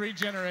 3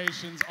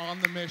 generations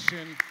on the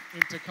mission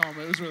in Tacoma.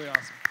 It was really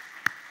awesome.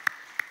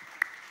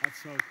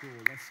 That's so cool.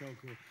 That's so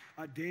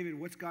cool. David,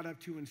 what's God up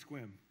to in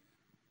Sequim?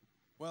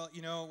 Well,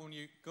 when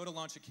you go to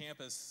launch a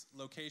campus,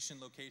 location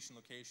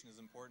is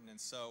important.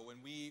 And so when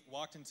we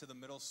walked into the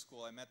middle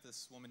school, I met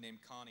this woman named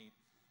Connie.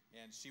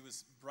 And she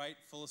was bright,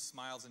 full of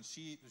smiles, and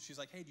she's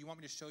like, hey, do you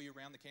want me to show you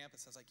around the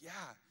campus? I was like, yeah.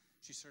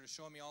 She started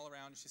showing me all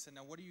around, and she said,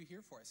 now, what are you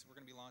here for? I said, we're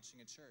going to be launching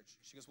a church.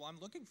 She goes, well,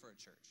 I'm looking for a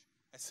church.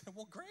 I said,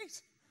 well,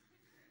 great.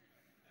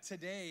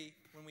 Today,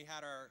 when we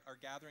had our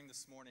gathering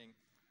this morning,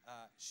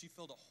 she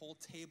filled a whole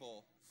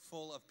table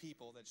full of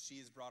people that she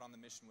has brought on the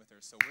mission with her,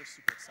 so we're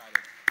super excited.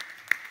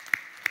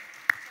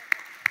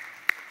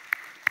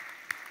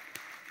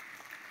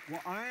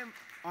 Well,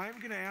 I'm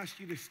going to ask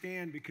you to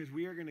stand because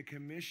we are going to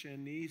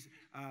commission these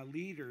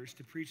leaders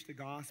to preach the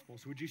gospel.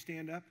 So would you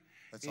stand up?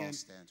 Let's all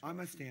stand. I'm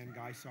a stand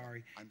guy,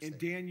 sorry. I'm and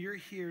saying. Dan, you're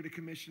here to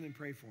commission and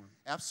pray for them.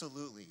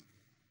 Absolutely.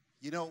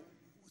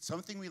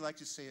 Something we like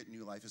to say at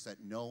New Life is that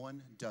no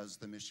one does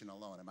the mission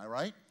alone. Am I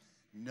right?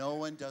 No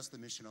one does the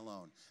mission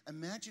alone.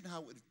 Imagine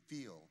how it would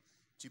feel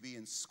to be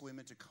in Sequim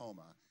and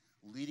Tacoma,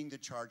 leading the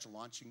charge,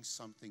 launching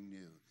something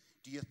new.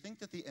 Do you think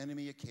that the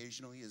enemy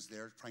occasionally is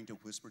there trying to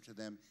whisper to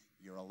them,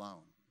 you're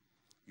alone.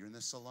 You're in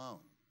this alone.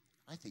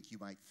 I think you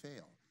might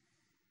fail.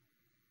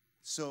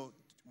 So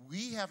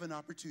we have an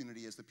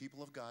opportunity as the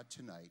people of God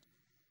tonight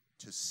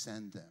to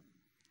send them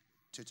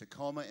to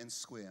Tacoma and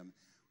Sequim.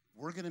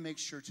 We're going to make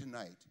sure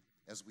tonight,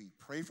 as we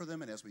pray for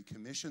them and as we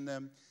commission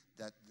them,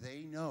 that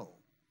they know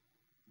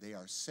they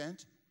are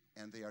sent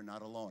and they are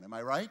not alone. Am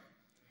I right?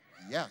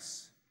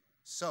 Yes.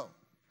 So,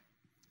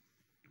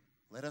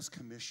 let us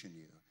commission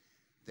you.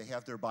 They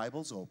have their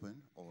Bibles open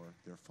or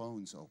their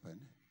phones open.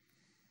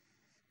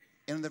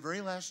 And in the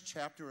very last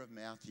chapter of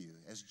Matthew,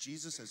 as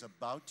Jesus is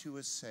about to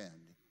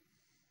ascend,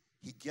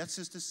 he gets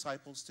his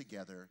disciples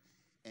together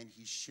and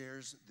he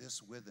shares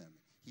this with them.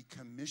 He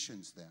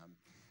commissions them.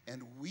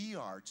 And we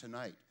are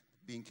tonight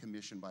being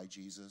commissioned by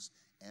Jesus,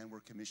 and we're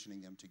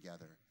commissioning them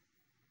together.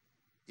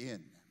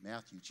 In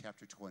Matthew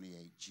chapter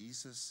 28,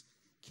 Jesus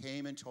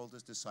came and told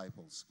his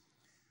disciples,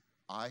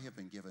 I have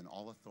been given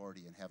all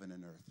authority in heaven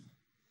and earth.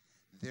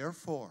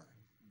 Therefore,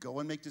 go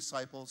and make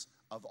disciples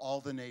of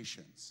all the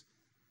nations.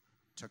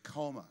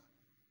 Tacoma,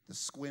 the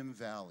Sequim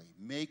Valley,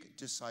 make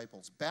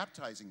disciples,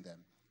 baptizing them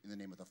in the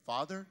name of the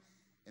Father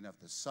and of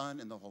the Son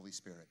and the Holy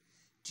Spirit.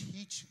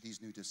 Teach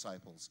these new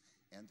disciples,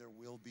 and there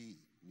will be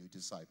new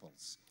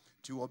disciples,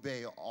 to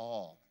obey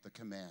all the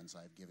commands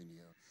I've given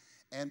you.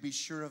 And be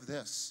sure of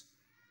this.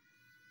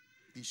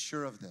 Be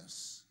sure of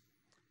this.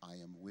 I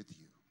am with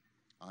you.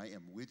 I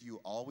am with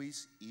you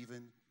always,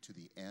 even to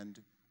the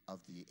end of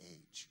the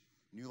age.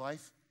 New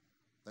Life,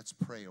 let's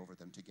pray over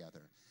them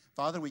together.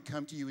 Father, we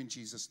come to you in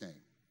Jesus'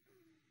 name.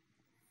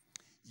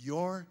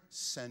 You're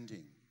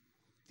sending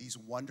these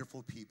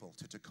wonderful people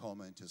to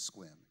Tacoma and to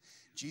Sequim.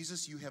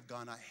 Jesus, you have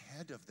gone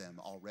ahead of them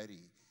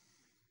already.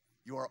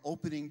 You are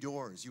opening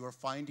doors. You are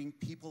finding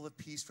people of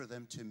peace for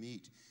them to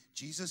meet.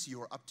 Jesus,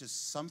 you are up to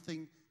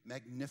something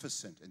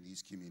magnificent in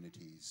these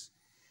communities.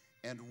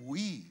 And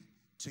we,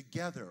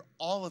 together,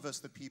 all of us,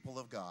 the people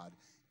of God,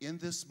 in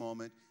this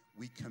moment,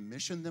 we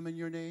commission them in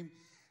your name,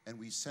 and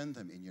we send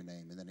them in your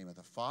name. In the name of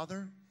the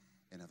Father,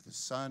 and of the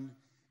Son,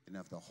 and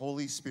of the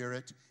Holy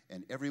Spirit.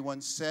 And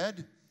everyone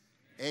said,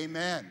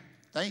 amen.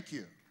 Thank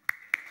you.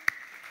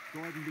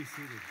 Go ahead and be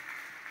seated.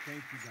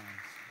 Thank you,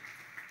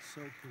 guys.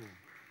 So cool.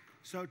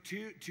 So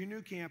two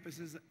new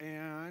campuses,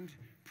 and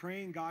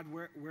praying God,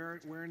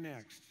 where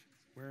next?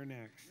 Where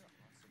next?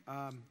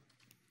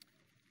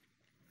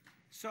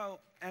 So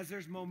as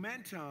there's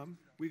momentum,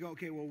 we go,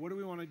 okay, well, what do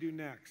we want to do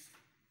next?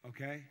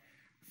 Okay?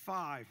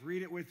 5,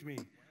 read it with me.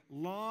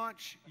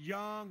 Launch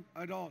young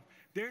adult.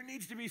 There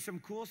needs to be some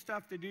cool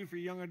stuff to do for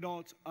young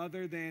adults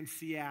other than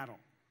Seattle.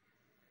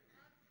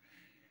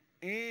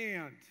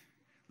 And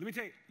let me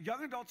tell you,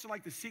 young adults are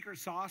like the secret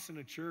sauce in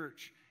a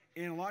church.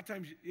 And a lot of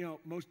times, you know,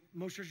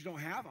 most churches don't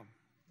have them.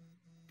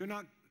 They're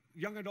not,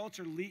 young adults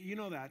are, you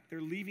know that,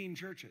 they're leaving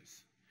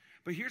churches.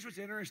 But here's what's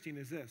interesting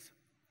is this.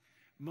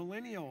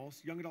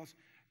 Millennials, young adults,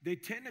 they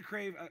tend to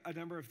crave a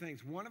number of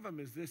things. One of them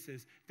is this,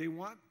 is they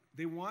want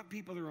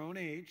people their own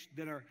age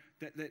that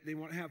they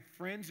want to have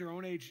friends their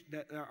own age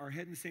that are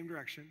heading the same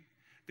direction.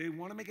 They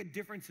want to make a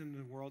difference in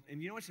the world.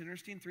 And you know what's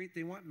interesting? 3,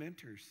 they want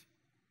mentors.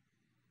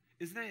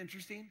 Isn't that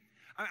interesting?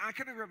 I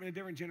kind of grew up in a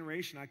different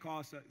generation. I call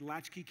us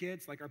latchkey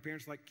kids, like our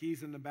parents like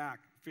keys in the back,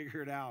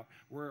 figure it out,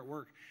 we're at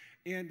work.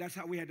 And that's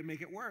how we had to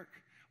make it work.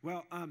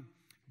 Well,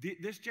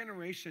 this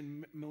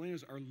generation,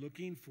 millennials, are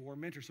looking for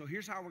mentors. So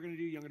here's how we're going to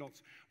do, young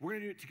adults. We're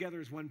going to do it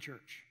together as one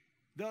church.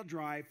 They'll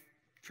drive,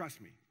 trust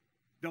me.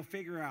 They'll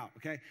figure out,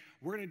 okay?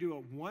 We're going to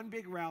do one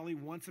big rally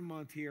once a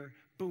month here,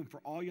 boom,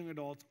 for all young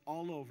adults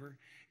all over.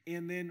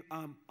 And then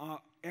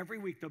every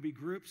week there'll be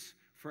groups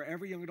for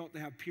every young adult to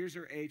have peers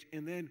their age,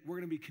 and then we're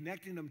going to be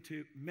connecting them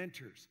to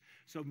mentors.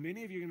 So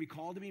many of you are going to be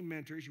called to be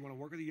mentors. You want to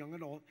work with a young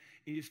adult,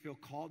 and you just feel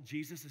called.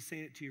 Jesus is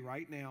saying it to you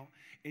right now,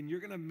 and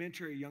you're going to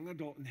mentor a young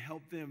adult and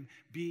help them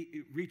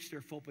reach their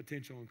full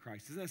potential in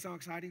Christ. Doesn't that sound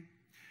exciting?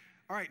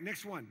 All right,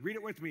 next one. Read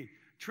it with me.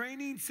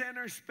 Training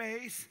center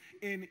space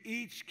in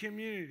each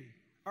community.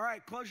 All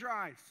right, close your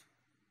eyes.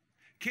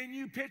 Can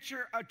you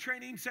picture a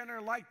training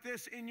center like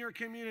this in your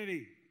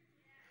community?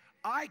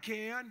 I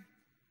can.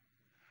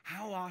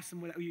 How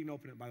awesome would that? You can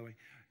open it, by the way.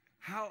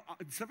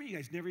 Some of you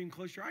guys never even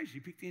closed your eyes. You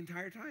peeked the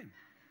entire time.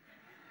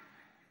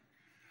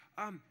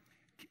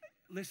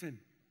 Listen,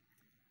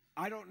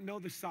 I don't know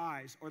the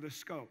size or the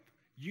scope.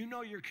 You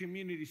know your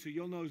community, so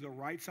you'll know the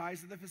right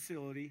size of the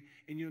facility,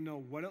 and you'll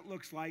know what it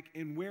looks like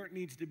and where it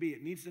needs to be.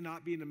 It needs to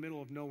not be in the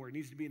middle of nowhere. It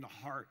needs to be in the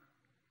heart.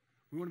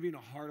 We want to be in the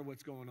heart of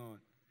what's going on.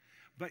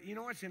 But you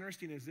know what's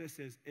interesting is this,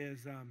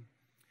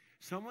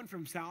 someone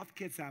from South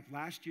Kitsap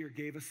last year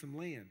gave us some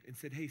land and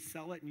said, hey,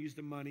 sell it and use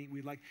the money.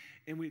 We'd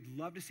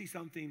love to see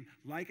something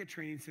like a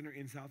training center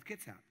in South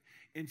Kitsap.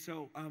 And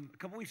so a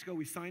couple weeks ago,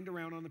 we signed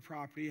around on the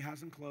property. It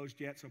hasn't closed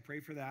yet, so pray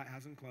for that. It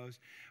hasn't closed.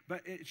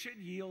 But it should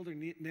yield or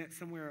net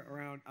somewhere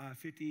around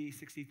 $50,000,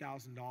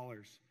 $60,000.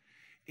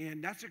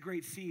 And that's a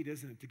great seed,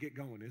 isn't it, to get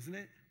going, isn't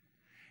it?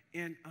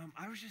 And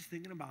I was just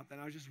thinking about that.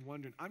 I was just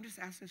wondering. I'm just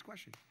asking this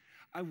question.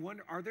 I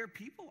wonder, are there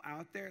people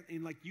out there,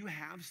 and like you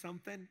have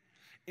something,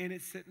 and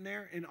it's sitting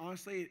there, and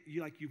honestly,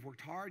 you've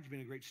worked hard, you've been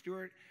a great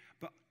steward,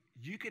 but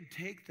you could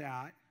take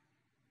that,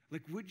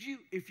 like would you,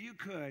 if you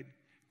could,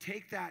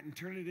 take that and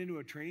turn it into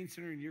a training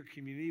center in your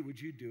community,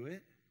 would you do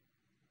it?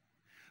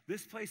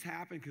 This place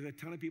happened because a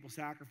ton of people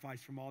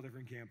sacrificed from all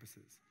different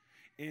campuses.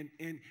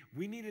 And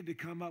we needed to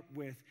come up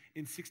with,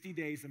 in 60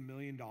 days, $1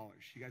 million.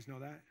 You guys know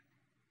that?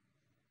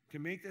 To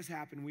make this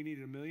happen, we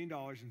needed $1 million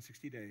in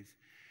 60 days,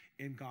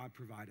 and God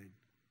provided.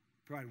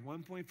 Provided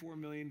 $1.4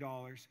 million,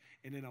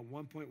 and then a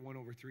 1.1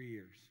 over 3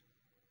 years.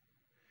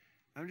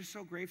 I'm just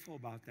so grateful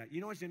about that.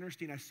 You know what's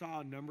interesting? I saw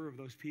a number of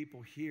those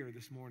people here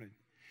this morning.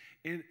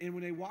 And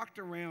when they walked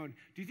around,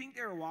 do you think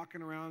they were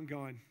walking around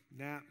going,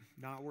 nah,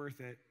 not worth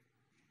it?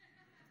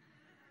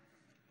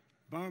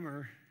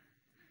 Bummer.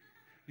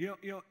 You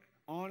know,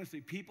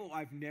 honestly, people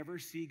I've never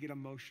seen get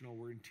emotional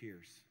were in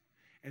tears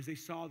as they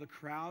saw the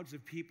crowds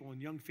of people and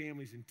young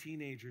families and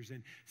teenagers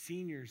and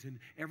seniors and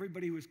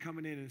everybody who was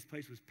coming in, and this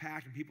place was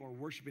packed and people were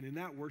worshiping. And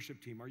that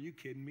worship team, are you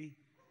kidding me?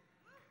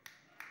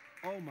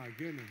 Oh my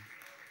goodness.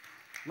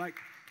 Like,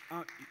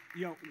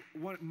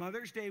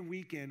 Mother's Day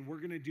weekend, we're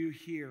going to do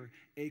here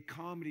a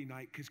comedy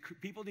night because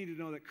people need to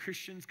know that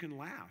Christians can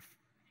laugh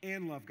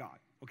and love God,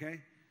 okay?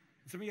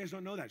 And some of you guys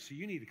don't know that, so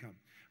you need to come,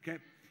 okay?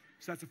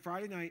 So that's a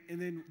Friday night, and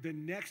then the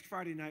next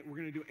Friday night, we're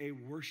going to do a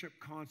worship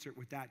concert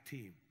with that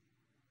team.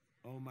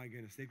 Oh my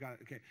goodness, they've got it,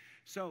 okay.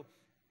 So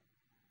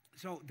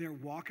they're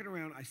walking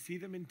around, I see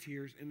them in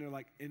tears, and they're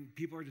like, and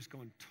people are just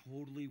going,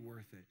 totally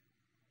worth it.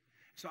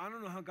 So I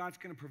don't know how God's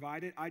going to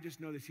provide it. I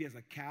just know that he has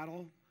a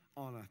cattle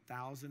on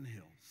 1,000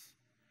 hills.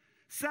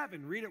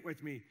 7, read it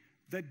with me.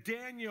 The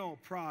Daniel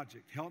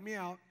Project, help me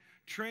out.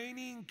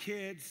 Training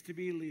kids to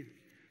be leaders.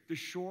 The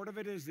short of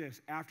it is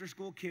this, after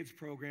school kids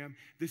program.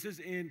 This is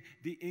in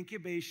the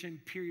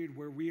incubation period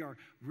where we are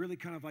really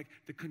kind of like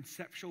the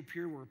conceptual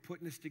period where we're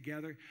putting this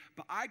together.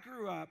 But I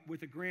grew up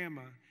with a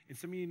grandma, and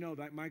some of you know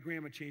that my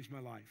grandma changed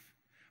my life.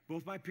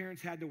 Both my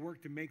parents had to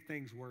work to make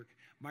things work.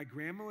 My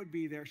grandma would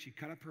be there. She'd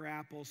cut up her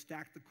apples,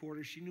 stack the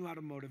quarters. She knew how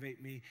to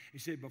motivate me. She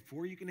said,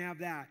 before you can have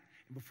that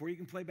and before you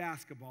can play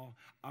basketball,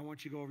 I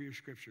want you to go over your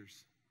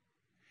scriptures.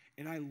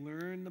 And I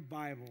learned the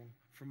Bible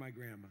from my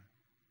grandma.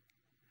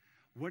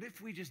 What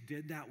if we just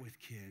did that with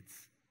kids?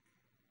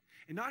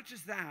 And not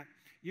just that,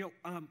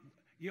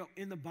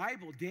 in the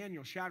Bible,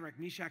 Daniel, Shadrach,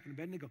 Meshach, and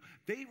Abednego,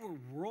 they were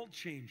world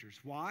changers.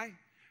 Why?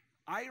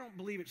 I don't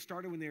believe it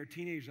started when they were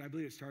teenagers. I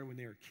believe it started when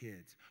they were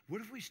kids.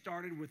 What if we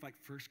started with like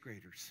first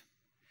graders?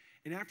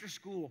 And after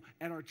school,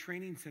 at our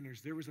training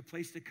centers, there was a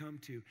place to come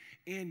to.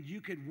 And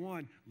you could,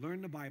 1,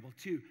 learn the Bible.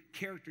 2,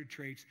 character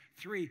traits.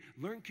 3,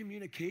 learn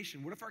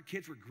communication. What if our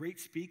kids were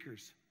great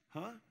speakers?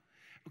 Huh?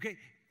 Okay,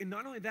 and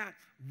not only that,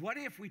 what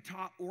if we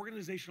taught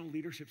organizational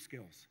leadership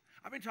skills?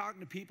 I've been talking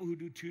to people who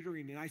do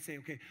tutoring, and I say,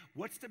 okay,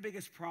 what's the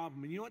biggest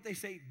problem? And you know what they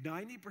say?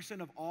 90%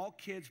 of all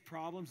kids'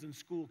 problems in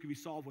school can be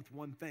solved with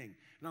one thing.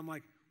 And I'm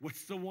like,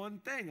 what's the one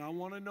thing? I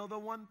want to know the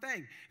one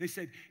thing. They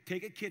said,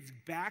 take a kid's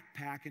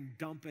backpack and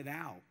dump it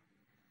out.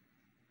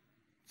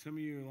 Some of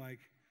you are like,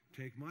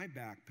 take my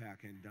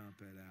backpack and dump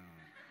it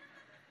out.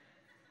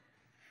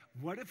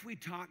 What if we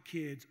taught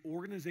kids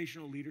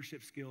organizational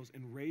leadership skills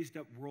and raised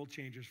up world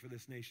changers for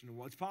this nation?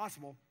 Well, it's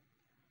possible.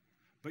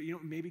 But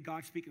maybe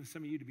God's speaking to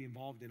some of you to be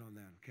involved in on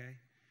that, okay?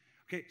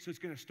 Okay, so it's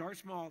going to start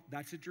small.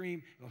 That's a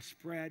dream. It'll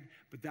spread,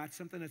 but that's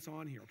something that's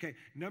on here. Okay,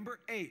 number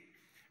 8.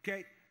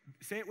 Okay,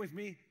 say it with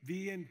me.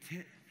 The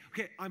intent.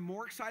 Okay, I'm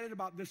more excited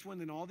about this one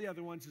than all the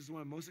other ones. This is the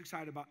one I'm most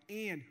excited about,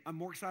 and I'm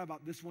more excited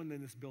about this one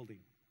than this building.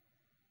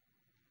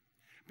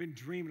 Been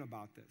dreaming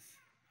about this.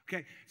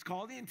 Okay, it's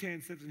called the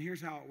intensives, and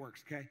here's how it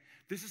works, okay?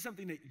 This is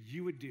something that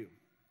you would do,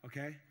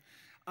 okay?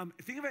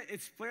 Think of it,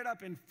 it's split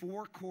up in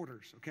 4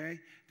 quarters, okay?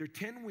 They're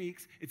 10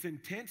 weeks. It's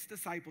intense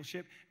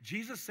discipleship,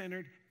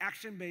 Jesus-centered,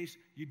 action-based.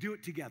 You do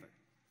it together,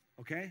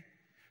 okay?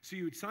 So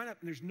you would sign up,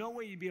 and there's no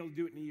way you'd be able to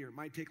do it in a year. It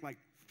might take like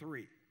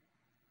 3.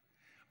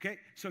 Okay,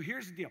 so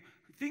here's the deal.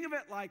 Think of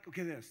it like,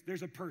 okay,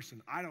 there's a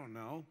person. I don't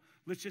know.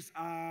 Let's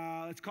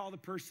call the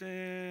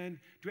person,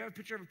 do we have a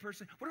picture of a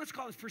person? What do we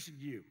call this person?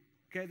 You.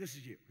 Okay, this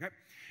is you, okay?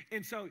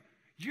 And so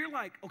you're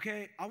like,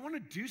 okay, I want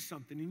to do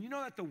something. And you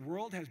know that the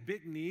world has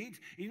big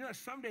needs. And you know that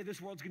someday this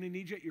world's going to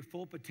need you at your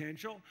full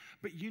potential.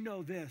 But you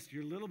know this,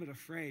 you're a little bit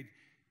afraid,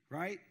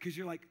 right? Because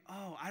you're like,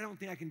 oh, I don't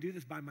think I can do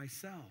this by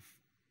myself.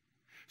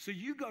 So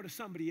you go to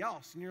somebody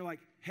else and you're like,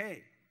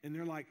 hey. And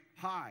they're like,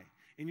 hi.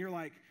 And you're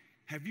like,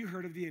 have you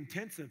heard of the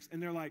intensives?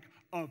 And they're like,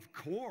 of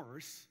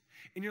course.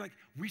 And you're like,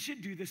 we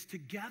should do this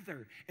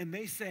together. And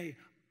they say,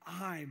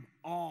 I'm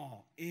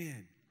all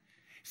in.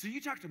 So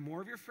you talk to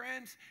more of your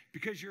friends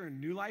because you're a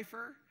new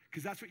lifer,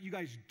 because that's what you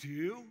guys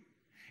do,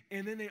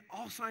 and then they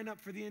all sign up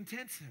for the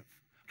intensive.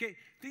 Okay,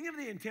 think of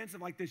the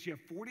intensive like this. You have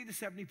 40 to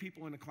 70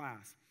 people in a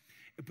class,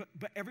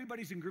 but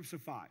everybody's in groups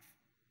of 5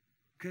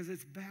 because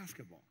it's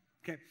basketball,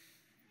 okay?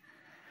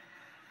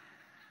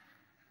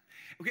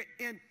 Okay,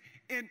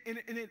 And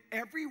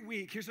every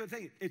week, here's the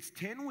thing, it's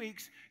 10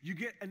 weeks, you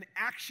get an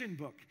action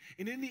book.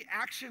 And in the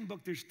action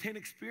book, there's 10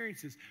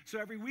 experiences. So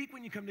every week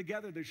when you come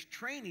together, there's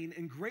training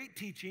and great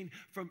teaching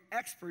from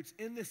experts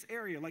in this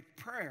area, like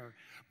prayer.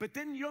 But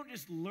then you don't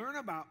just learn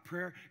about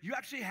prayer, you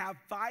actually have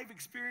 5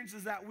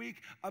 experiences that week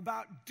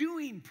about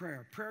doing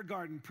prayer. Prayer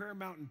garden, prayer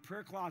mountain,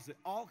 prayer closet,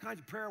 all kinds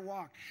of prayer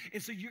walk.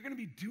 And so you're gonna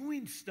be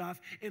doing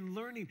stuff and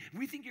learning.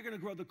 We think you're gonna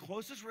grow the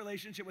closest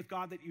relationship with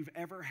God that you've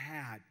ever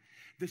had.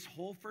 This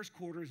whole first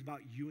quarter is about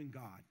you and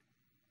God.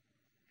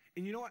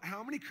 And you know what?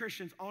 How many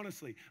Christians,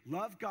 honestly,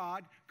 love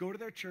God, go to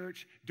their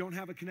church, don't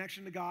have a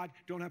connection to God,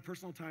 don't have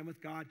personal time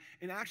with God,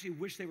 and actually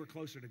wish they were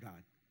closer to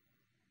God?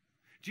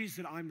 Jesus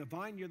said, I'm the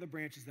vine, you're the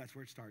branches. That's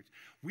where it starts.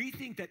 We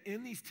think that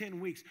in these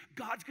 10 weeks,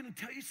 God's going to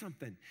tell you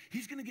something.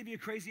 He's going to give you a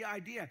crazy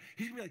idea.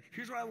 He's going to be like,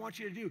 here's what I want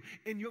you to do.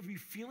 And you'll be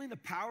feeling the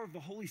power of the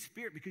Holy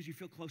Spirit because you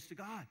feel close to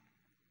God.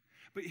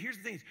 But here's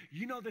the thing,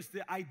 you know this,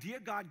 the idea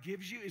God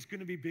gives you is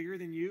gonna be bigger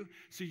than you,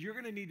 so you're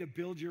gonna need to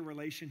build your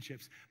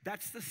relationships.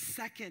 That's the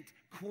second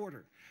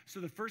quarter. So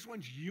the first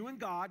one's you and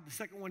God, the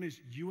second one is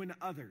you and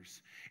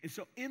others. And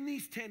so in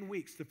these 10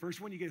 weeks, the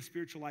first one you get a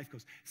spiritual life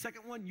coach.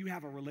 Second one, you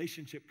have a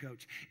relationship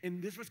coach.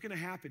 And this is what's gonna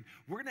happen.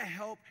 We're gonna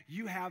help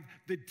you have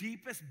the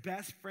deepest,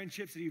 best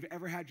friendships that you've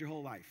ever had your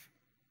whole life.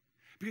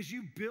 Because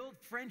you build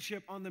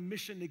friendship on the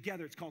mission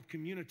together. It's called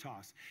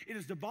communitas. It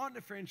is the bond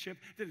of friendship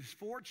that is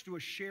forged through a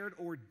shared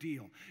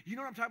ordeal. You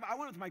know what I'm talking about? I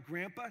went with my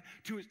grandpa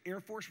to his Air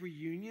Force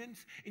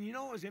reunions, and you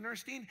know what was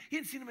interesting? He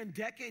hadn't seen him in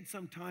decades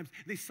sometimes.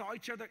 They saw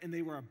each other, and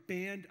they were a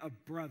band of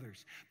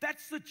brothers.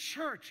 That's the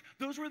church.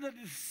 Those were the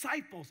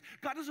disciples.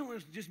 God doesn't want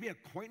us to just be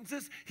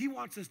acquaintances. He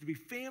wants us to be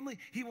family.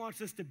 He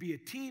wants us to be a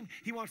team.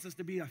 He wants us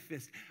to be a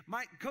fist.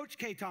 Coach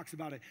K talks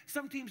about it.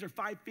 Some teams are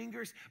 5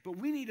 fingers, but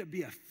we need to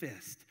be a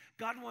fist.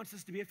 God wants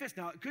us to be a fist.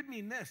 Now, it could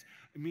mean this.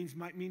 It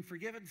might mean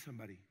forgiving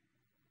somebody.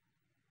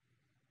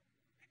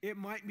 It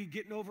might be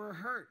getting over a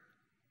hurt.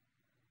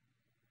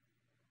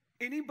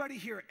 Anybody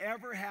here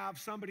ever have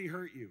somebody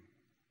hurt you?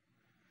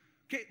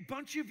 Okay, a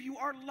bunch of you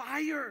are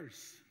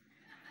liars.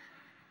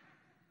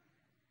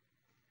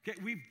 Okay,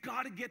 we've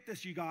got to get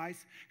this, you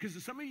guys,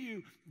 because some of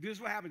you, this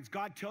is what happens.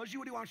 God tells you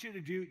what he wants you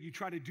to do. You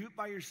try to do it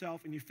by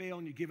yourself, and you fail,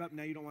 and you give up, and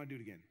now you don't want to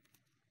do it again.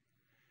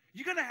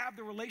 You got to have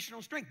the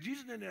relational strength.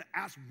 Jesus didn't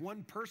ask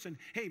one person,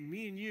 hey,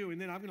 me and you, and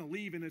then I'm going to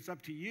leave and it's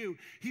up to you.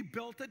 He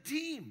built a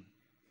team.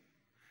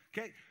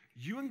 Okay,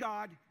 you and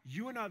God,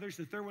 you and others.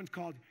 The third one's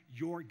called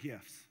your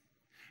gifts.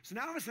 So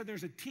now all of a sudden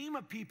there's a team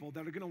of people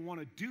that are going to want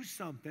to do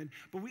something,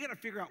 but we got to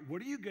figure out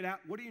what are you good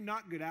at, what are you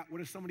not good at, what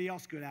is somebody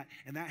else good at,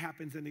 and that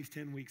happens in these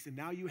 10 weeks. And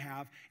now you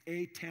have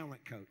a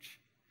talent coach.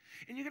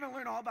 And you're going to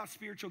learn all about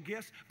spiritual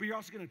gifts, but you're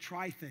also going to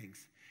try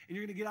things. And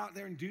you're going to get out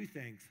there and do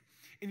things.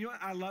 And you know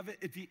what? I love it.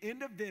 At the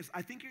end of this,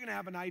 I think you're going to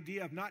have an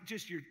idea of not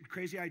just your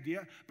crazy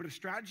idea, but a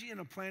strategy and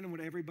a plan on what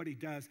everybody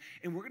does.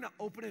 And we're going to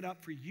open it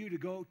up for you to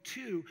go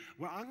to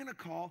what I'm going to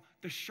call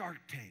the Shark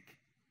Tank.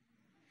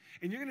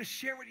 And you're going to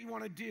share what you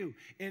want to do.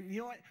 And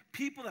you know what?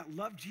 People that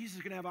love Jesus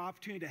are going to have an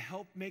opportunity to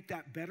help make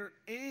that better,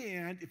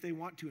 and if they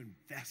want to,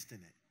 invest in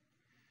it.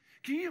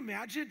 Can you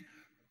imagine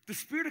the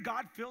Spirit of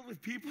God filled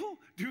with people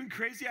doing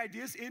crazy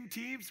ideas in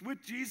teams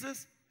with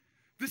Jesus?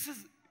 This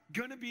is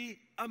going to be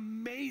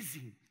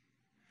amazing.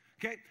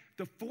 Okay,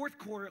 the fourth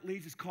quarter at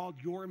least is called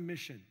your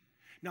mission.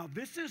 Now,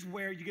 this is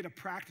where you get to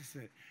practice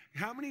it.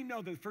 How many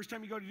know that the first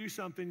time you go to do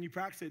something, you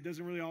practice it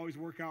doesn't really always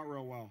work out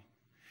real well?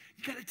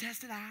 You got to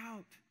test it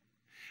out.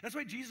 That's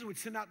why Jesus would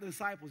send out the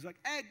disciples, like,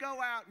 hey, go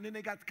out. And then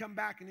they got to come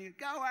back and he'd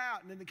go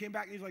out. And then they came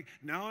back and he's like,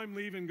 now I'm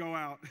leaving, go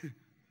out.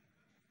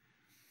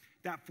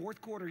 That fourth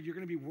quarter, you're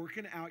going to be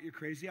working out your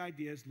crazy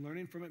ideas,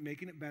 learning from it,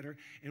 making it better.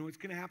 And what's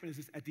going to happen is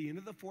this, at the end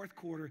of the fourth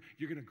quarter,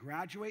 you're going to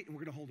graduate, and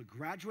we're going to hold a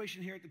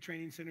graduation here at the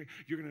training center.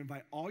 You're going to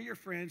invite all your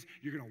friends.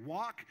 You're going to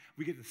walk.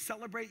 We get to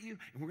celebrate you,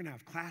 and we're going to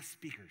have class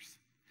speakers.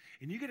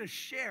 And you get to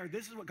share,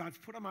 this is what God's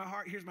put on my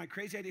heart. Here's my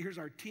crazy idea. Here's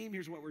our team.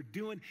 Here's what we're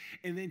doing.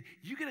 And then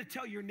you get to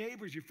tell your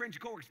neighbors, your friends, your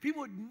coworkers.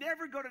 People would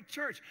never go to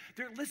church.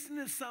 They're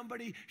listening to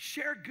somebody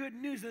share good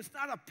news. And it's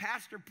not a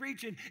pastor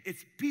preaching.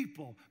 It's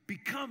people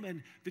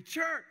becoming the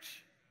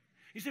church.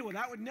 You say, well,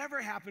 that would never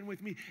happen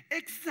with me.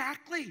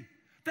 Exactly.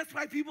 That's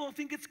why people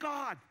think it's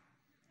God.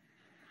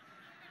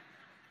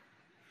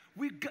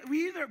 We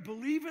either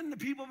believe in the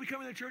people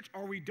becoming the church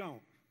or we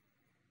don't.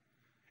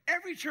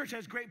 Every church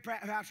has great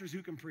pastors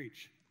who can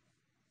preach.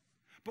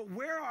 But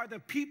where are the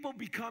people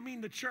becoming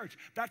the church?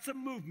 That's a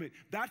movement.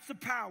 That's the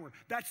power.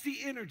 That's the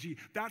energy.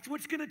 That's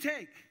what's going to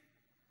take.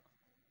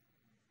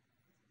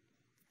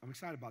 I'm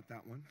excited about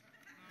that one.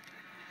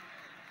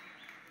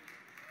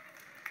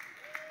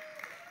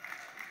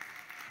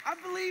 I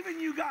believe in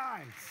you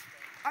guys.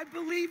 I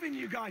believe in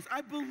you guys.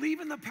 I believe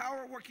in the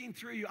power working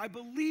through you. I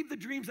believe the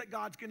dreams that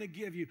God's going to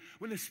give you.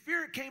 When the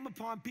Spirit came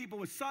upon people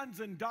with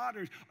sons and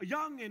daughters,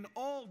 young and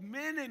old,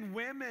 men and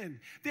women,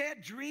 they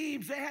had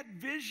dreams. They had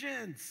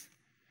visions.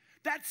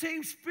 That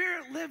same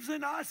Spirit lives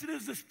in us. It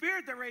is the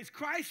Spirit that raised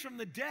Christ from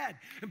the dead.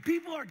 And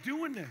people are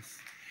doing this.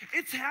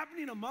 It's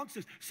happening amongst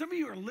us. Some of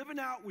you are living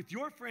out with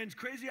your friends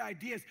crazy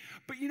ideas.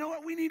 But you know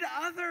what? We need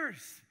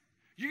others.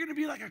 You're going to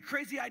be like a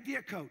crazy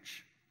idea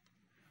coach.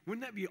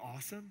 Wouldn't that be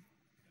awesome?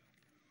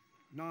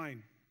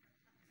 9.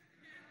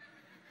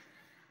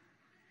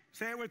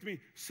 Say it with me.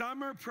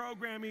 Summer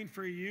programming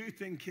for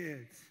youth and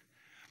kids.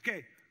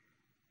 Okay,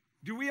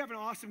 do we have an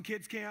awesome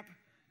kids camp?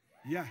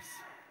 Yes.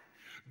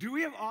 Do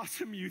we have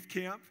awesome youth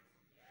camp?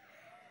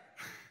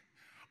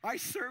 I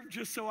serve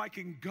just so I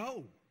can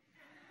go.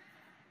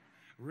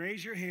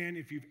 Raise your hand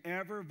if you've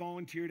ever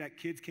volunteered at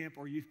kids camp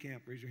or youth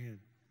camp. Raise your hand.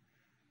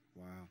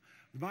 Wow.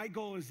 My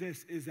goal is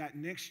this, is that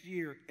next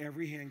year,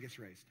 every hand gets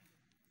raised.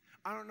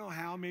 I don't know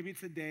how. Maybe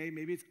it's a day.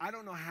 Maybe it's, I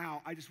don't know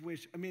how. I just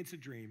wish, it's a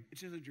dream.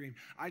 It's just a dream.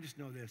 I just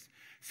know this.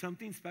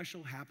 Something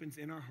special happens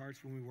in our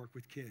hearts when we work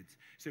with kids.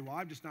 You say, well,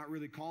 I'm just not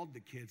really called to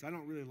kids. I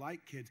don't really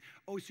like kids.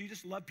 Oh, so you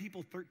just love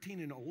people 13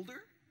 and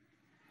older?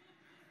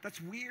 That's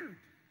weird.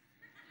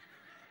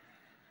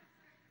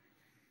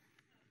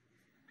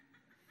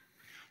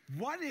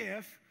 What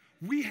if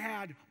we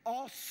had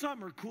all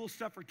summer cool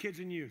stuff for kids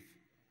and youth?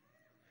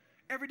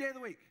 Every day of the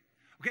week.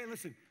 Okay,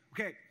 listen.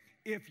 Okay,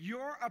 if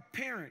you're a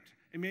parent,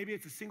 and maybe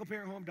it's a single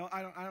parent home,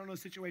 I don't know the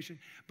situation,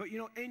 but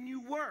and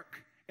you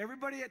work.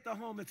 Everybody at the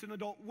home that's an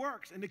adult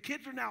works, and the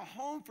kids are now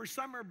home for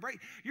summer break.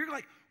 You're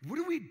like, what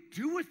do we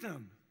do with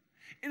them?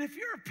 And if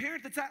you're a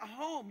parent that's at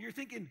home, you're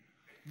thinking,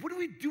 what do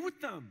we do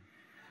with them?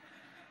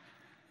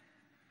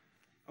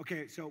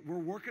 Okay, so we're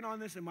working on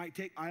this. It might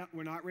take,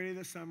 we're not ready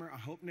this summer. I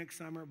hope next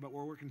summer, but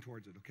we're working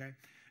towards it, okay?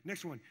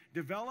 Next one,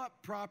 develop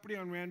property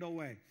on Randall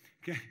Way.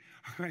 Okay,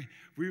 all right,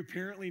 we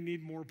apparently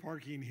need more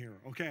parking here.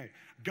 Okay,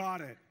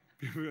 got it.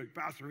 People are like,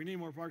 Pastor, we need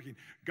more parking.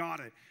 Got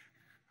it.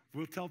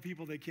 We'll tell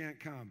people they can't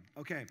come.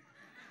 Okay.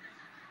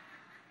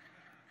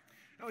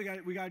 No,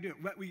 we got to do it.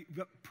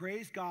 But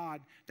praise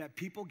God that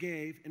people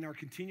gave and are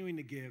continuing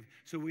to give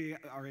so we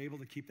are able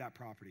to keep that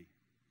property.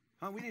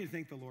 We need to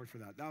thank the Lord for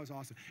that. That was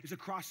awesome. It's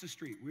across the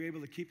street. We were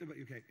able to keep the,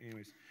 okay,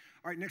 anyways.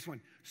 All right, next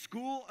one.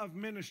 School of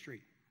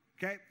Ministry,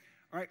 okay?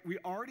 All right, we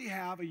already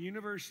have a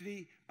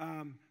university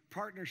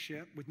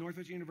partnership with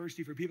Northwest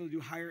University for people to do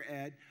higher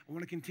ed. I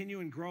want to continue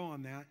and grow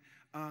on that.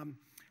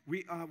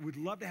 We would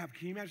love to have,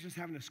 can you imagine just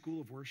having a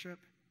school of worship?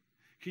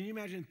 Can you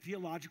imagine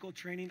theological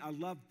training? I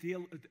love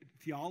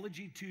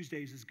Theology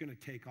Tuesdays is going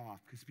to take off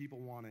because people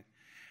want it.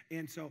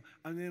 And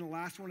then the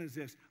last one is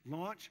this,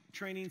 launch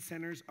training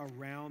centers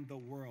around the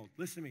world.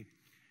 Listen to me.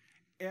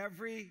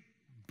 Every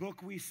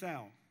book we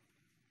sell,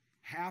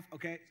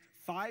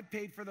 5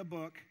 paid for the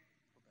book,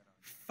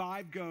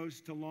 5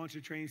 goes to launch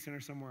a training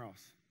center somewhere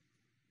else.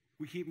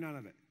 We keep none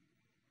of it.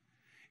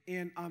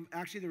 And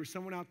actually, there was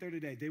someone out there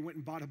today. They went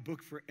and bought a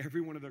book for every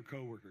one of their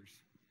coworkers.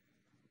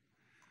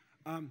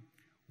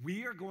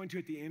 We are going to,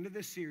 at the end of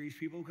this series,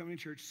 people who come to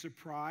church,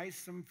 surprise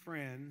some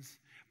friends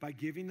by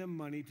giving them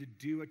money to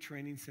do a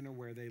training center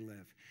where they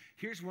live.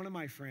 Here's one of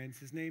my friends.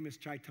 His name is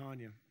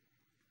Chaitanya.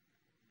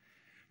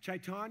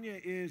 Chaitanya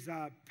is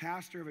a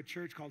pastor of a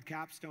church called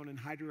Capstone in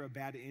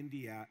Hyderabad,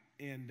 India.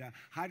 And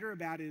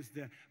Hyderabad is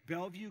the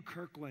Bellevue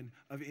Kirkland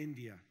of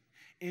India.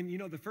 And,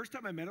 the first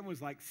time I met him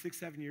was like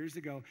 6-7 years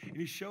ago, and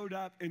he showed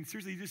up, and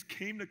seriously, he just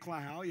came to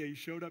Klahalia. He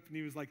showed up, and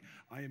he was like,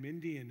 I am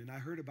Indian, and I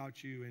heard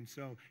about you, and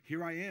so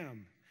here I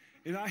am.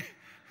 And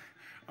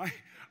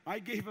I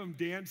gave him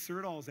Dan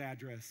Serdal's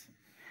address.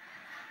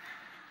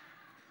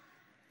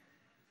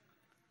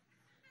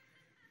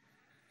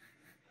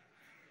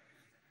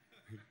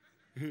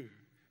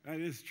 That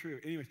is true.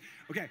 Anyways,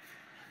 okay.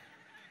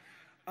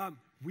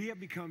 We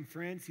have become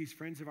friends. He's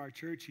friends of our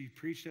church. He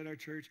preached at our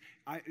church.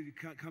 I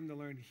come to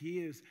learn he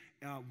is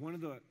one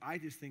of the, I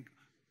just think,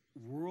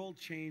 world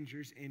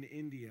changers in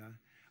India,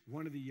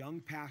 one of the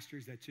young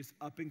pastors that's just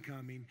up and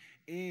coming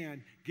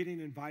and getting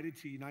invited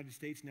to the United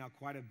States now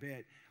quite a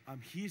bit.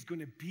 He's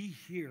going to be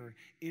here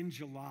in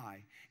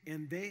July,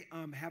 and they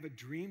have a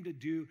dream to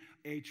do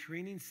a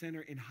training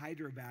center in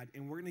Hyderabad,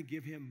 and we're going to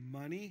give him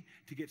money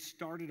to get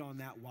started on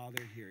that while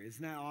they're here.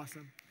 Isn't that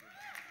awesome?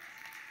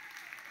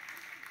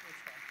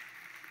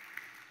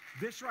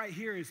 This right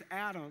here is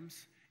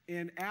Adams,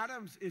 and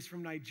Adams is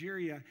from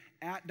Nigeria.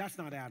 That's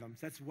not Adams,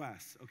 that's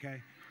Wes,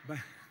 okay? But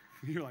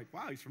you're like,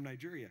 wow, he's from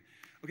Nigeria.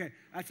 Okay,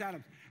 that's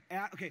Adams.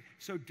 Okay,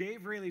 so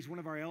Dave Rayleigh is one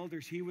of our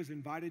elders. He was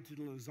invited to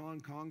the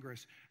Lausanne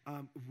Congress.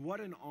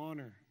 What an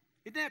honor.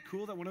 Isn't that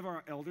cool that one of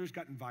our elders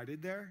got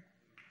invited there?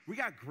 We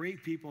got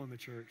great people in the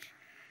church.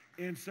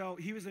 And so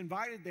he was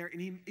invited there,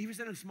 and he was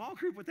in a small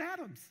group with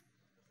Adams.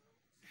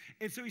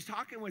 And so he's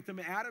talking with them.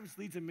 Adams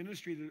leads a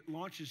ministry that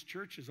launches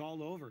churches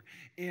all over.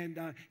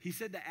 And he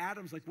said to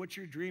Adams, like, what's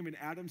your dream? And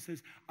Adams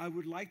says, I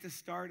would like to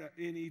start,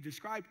 and he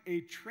described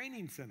a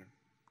training center.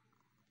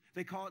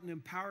 They call it an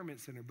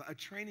empowerment center, but a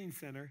training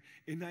center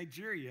in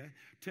Nigeria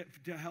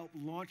to help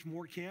launch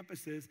more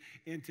campuses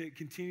and to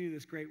continue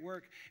this great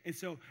work. And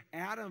so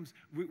Adams,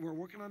 we're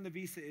working on the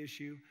visa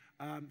issue.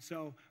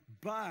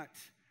 But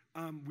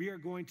we are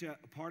going to,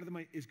 part of the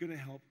money is going to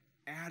help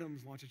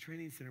Adams launch a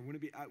training center. We're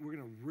going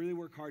to really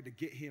work hard to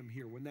get him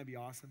here. Wouldn't that be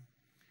awesome?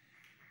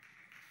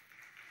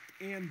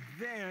 And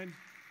then,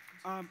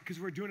 because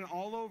we're doing it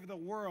all over the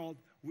world,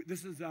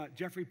 this is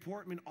Jeffrey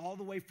Portman all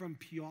the way from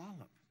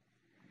Puyallup.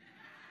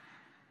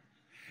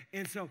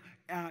 And so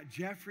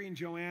Jeffrey and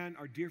Joanne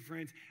are dear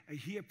friends.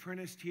 He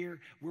apprenticed here.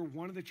 We're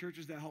one of the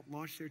churches that helped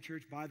launch their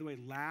church. By the way,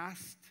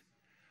 last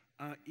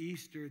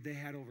Easter, they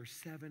had over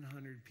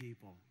 700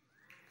 people.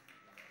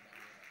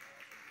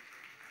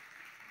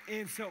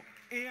 And so,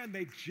 and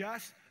they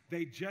just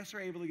are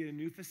able to get a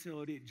new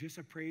facility. It just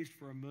appraised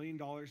for $1 million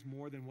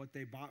more than what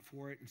they bought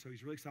for it. And so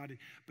he's really excited.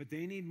 But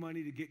they need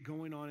money to get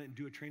going on it and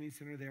do a training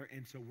center there.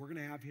 And so we're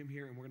going to have him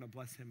here, and we're going to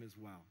bless him as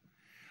well.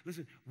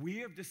 Listen, we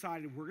have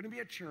decided we're going to be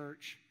a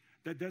church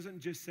that doesn't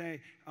just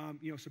say,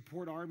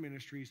 support our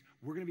ministries.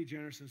 We're going to be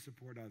generous and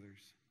support others.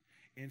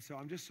 And so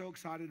I'm just so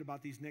excited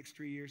about these next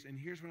 3 years. And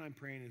here's what I'm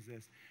praying is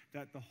this,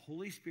 that the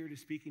Holy Spirit is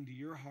speaking to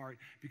your heart,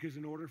 because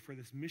in order for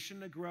this mission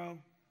to grow,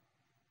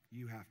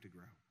 you have to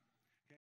grow.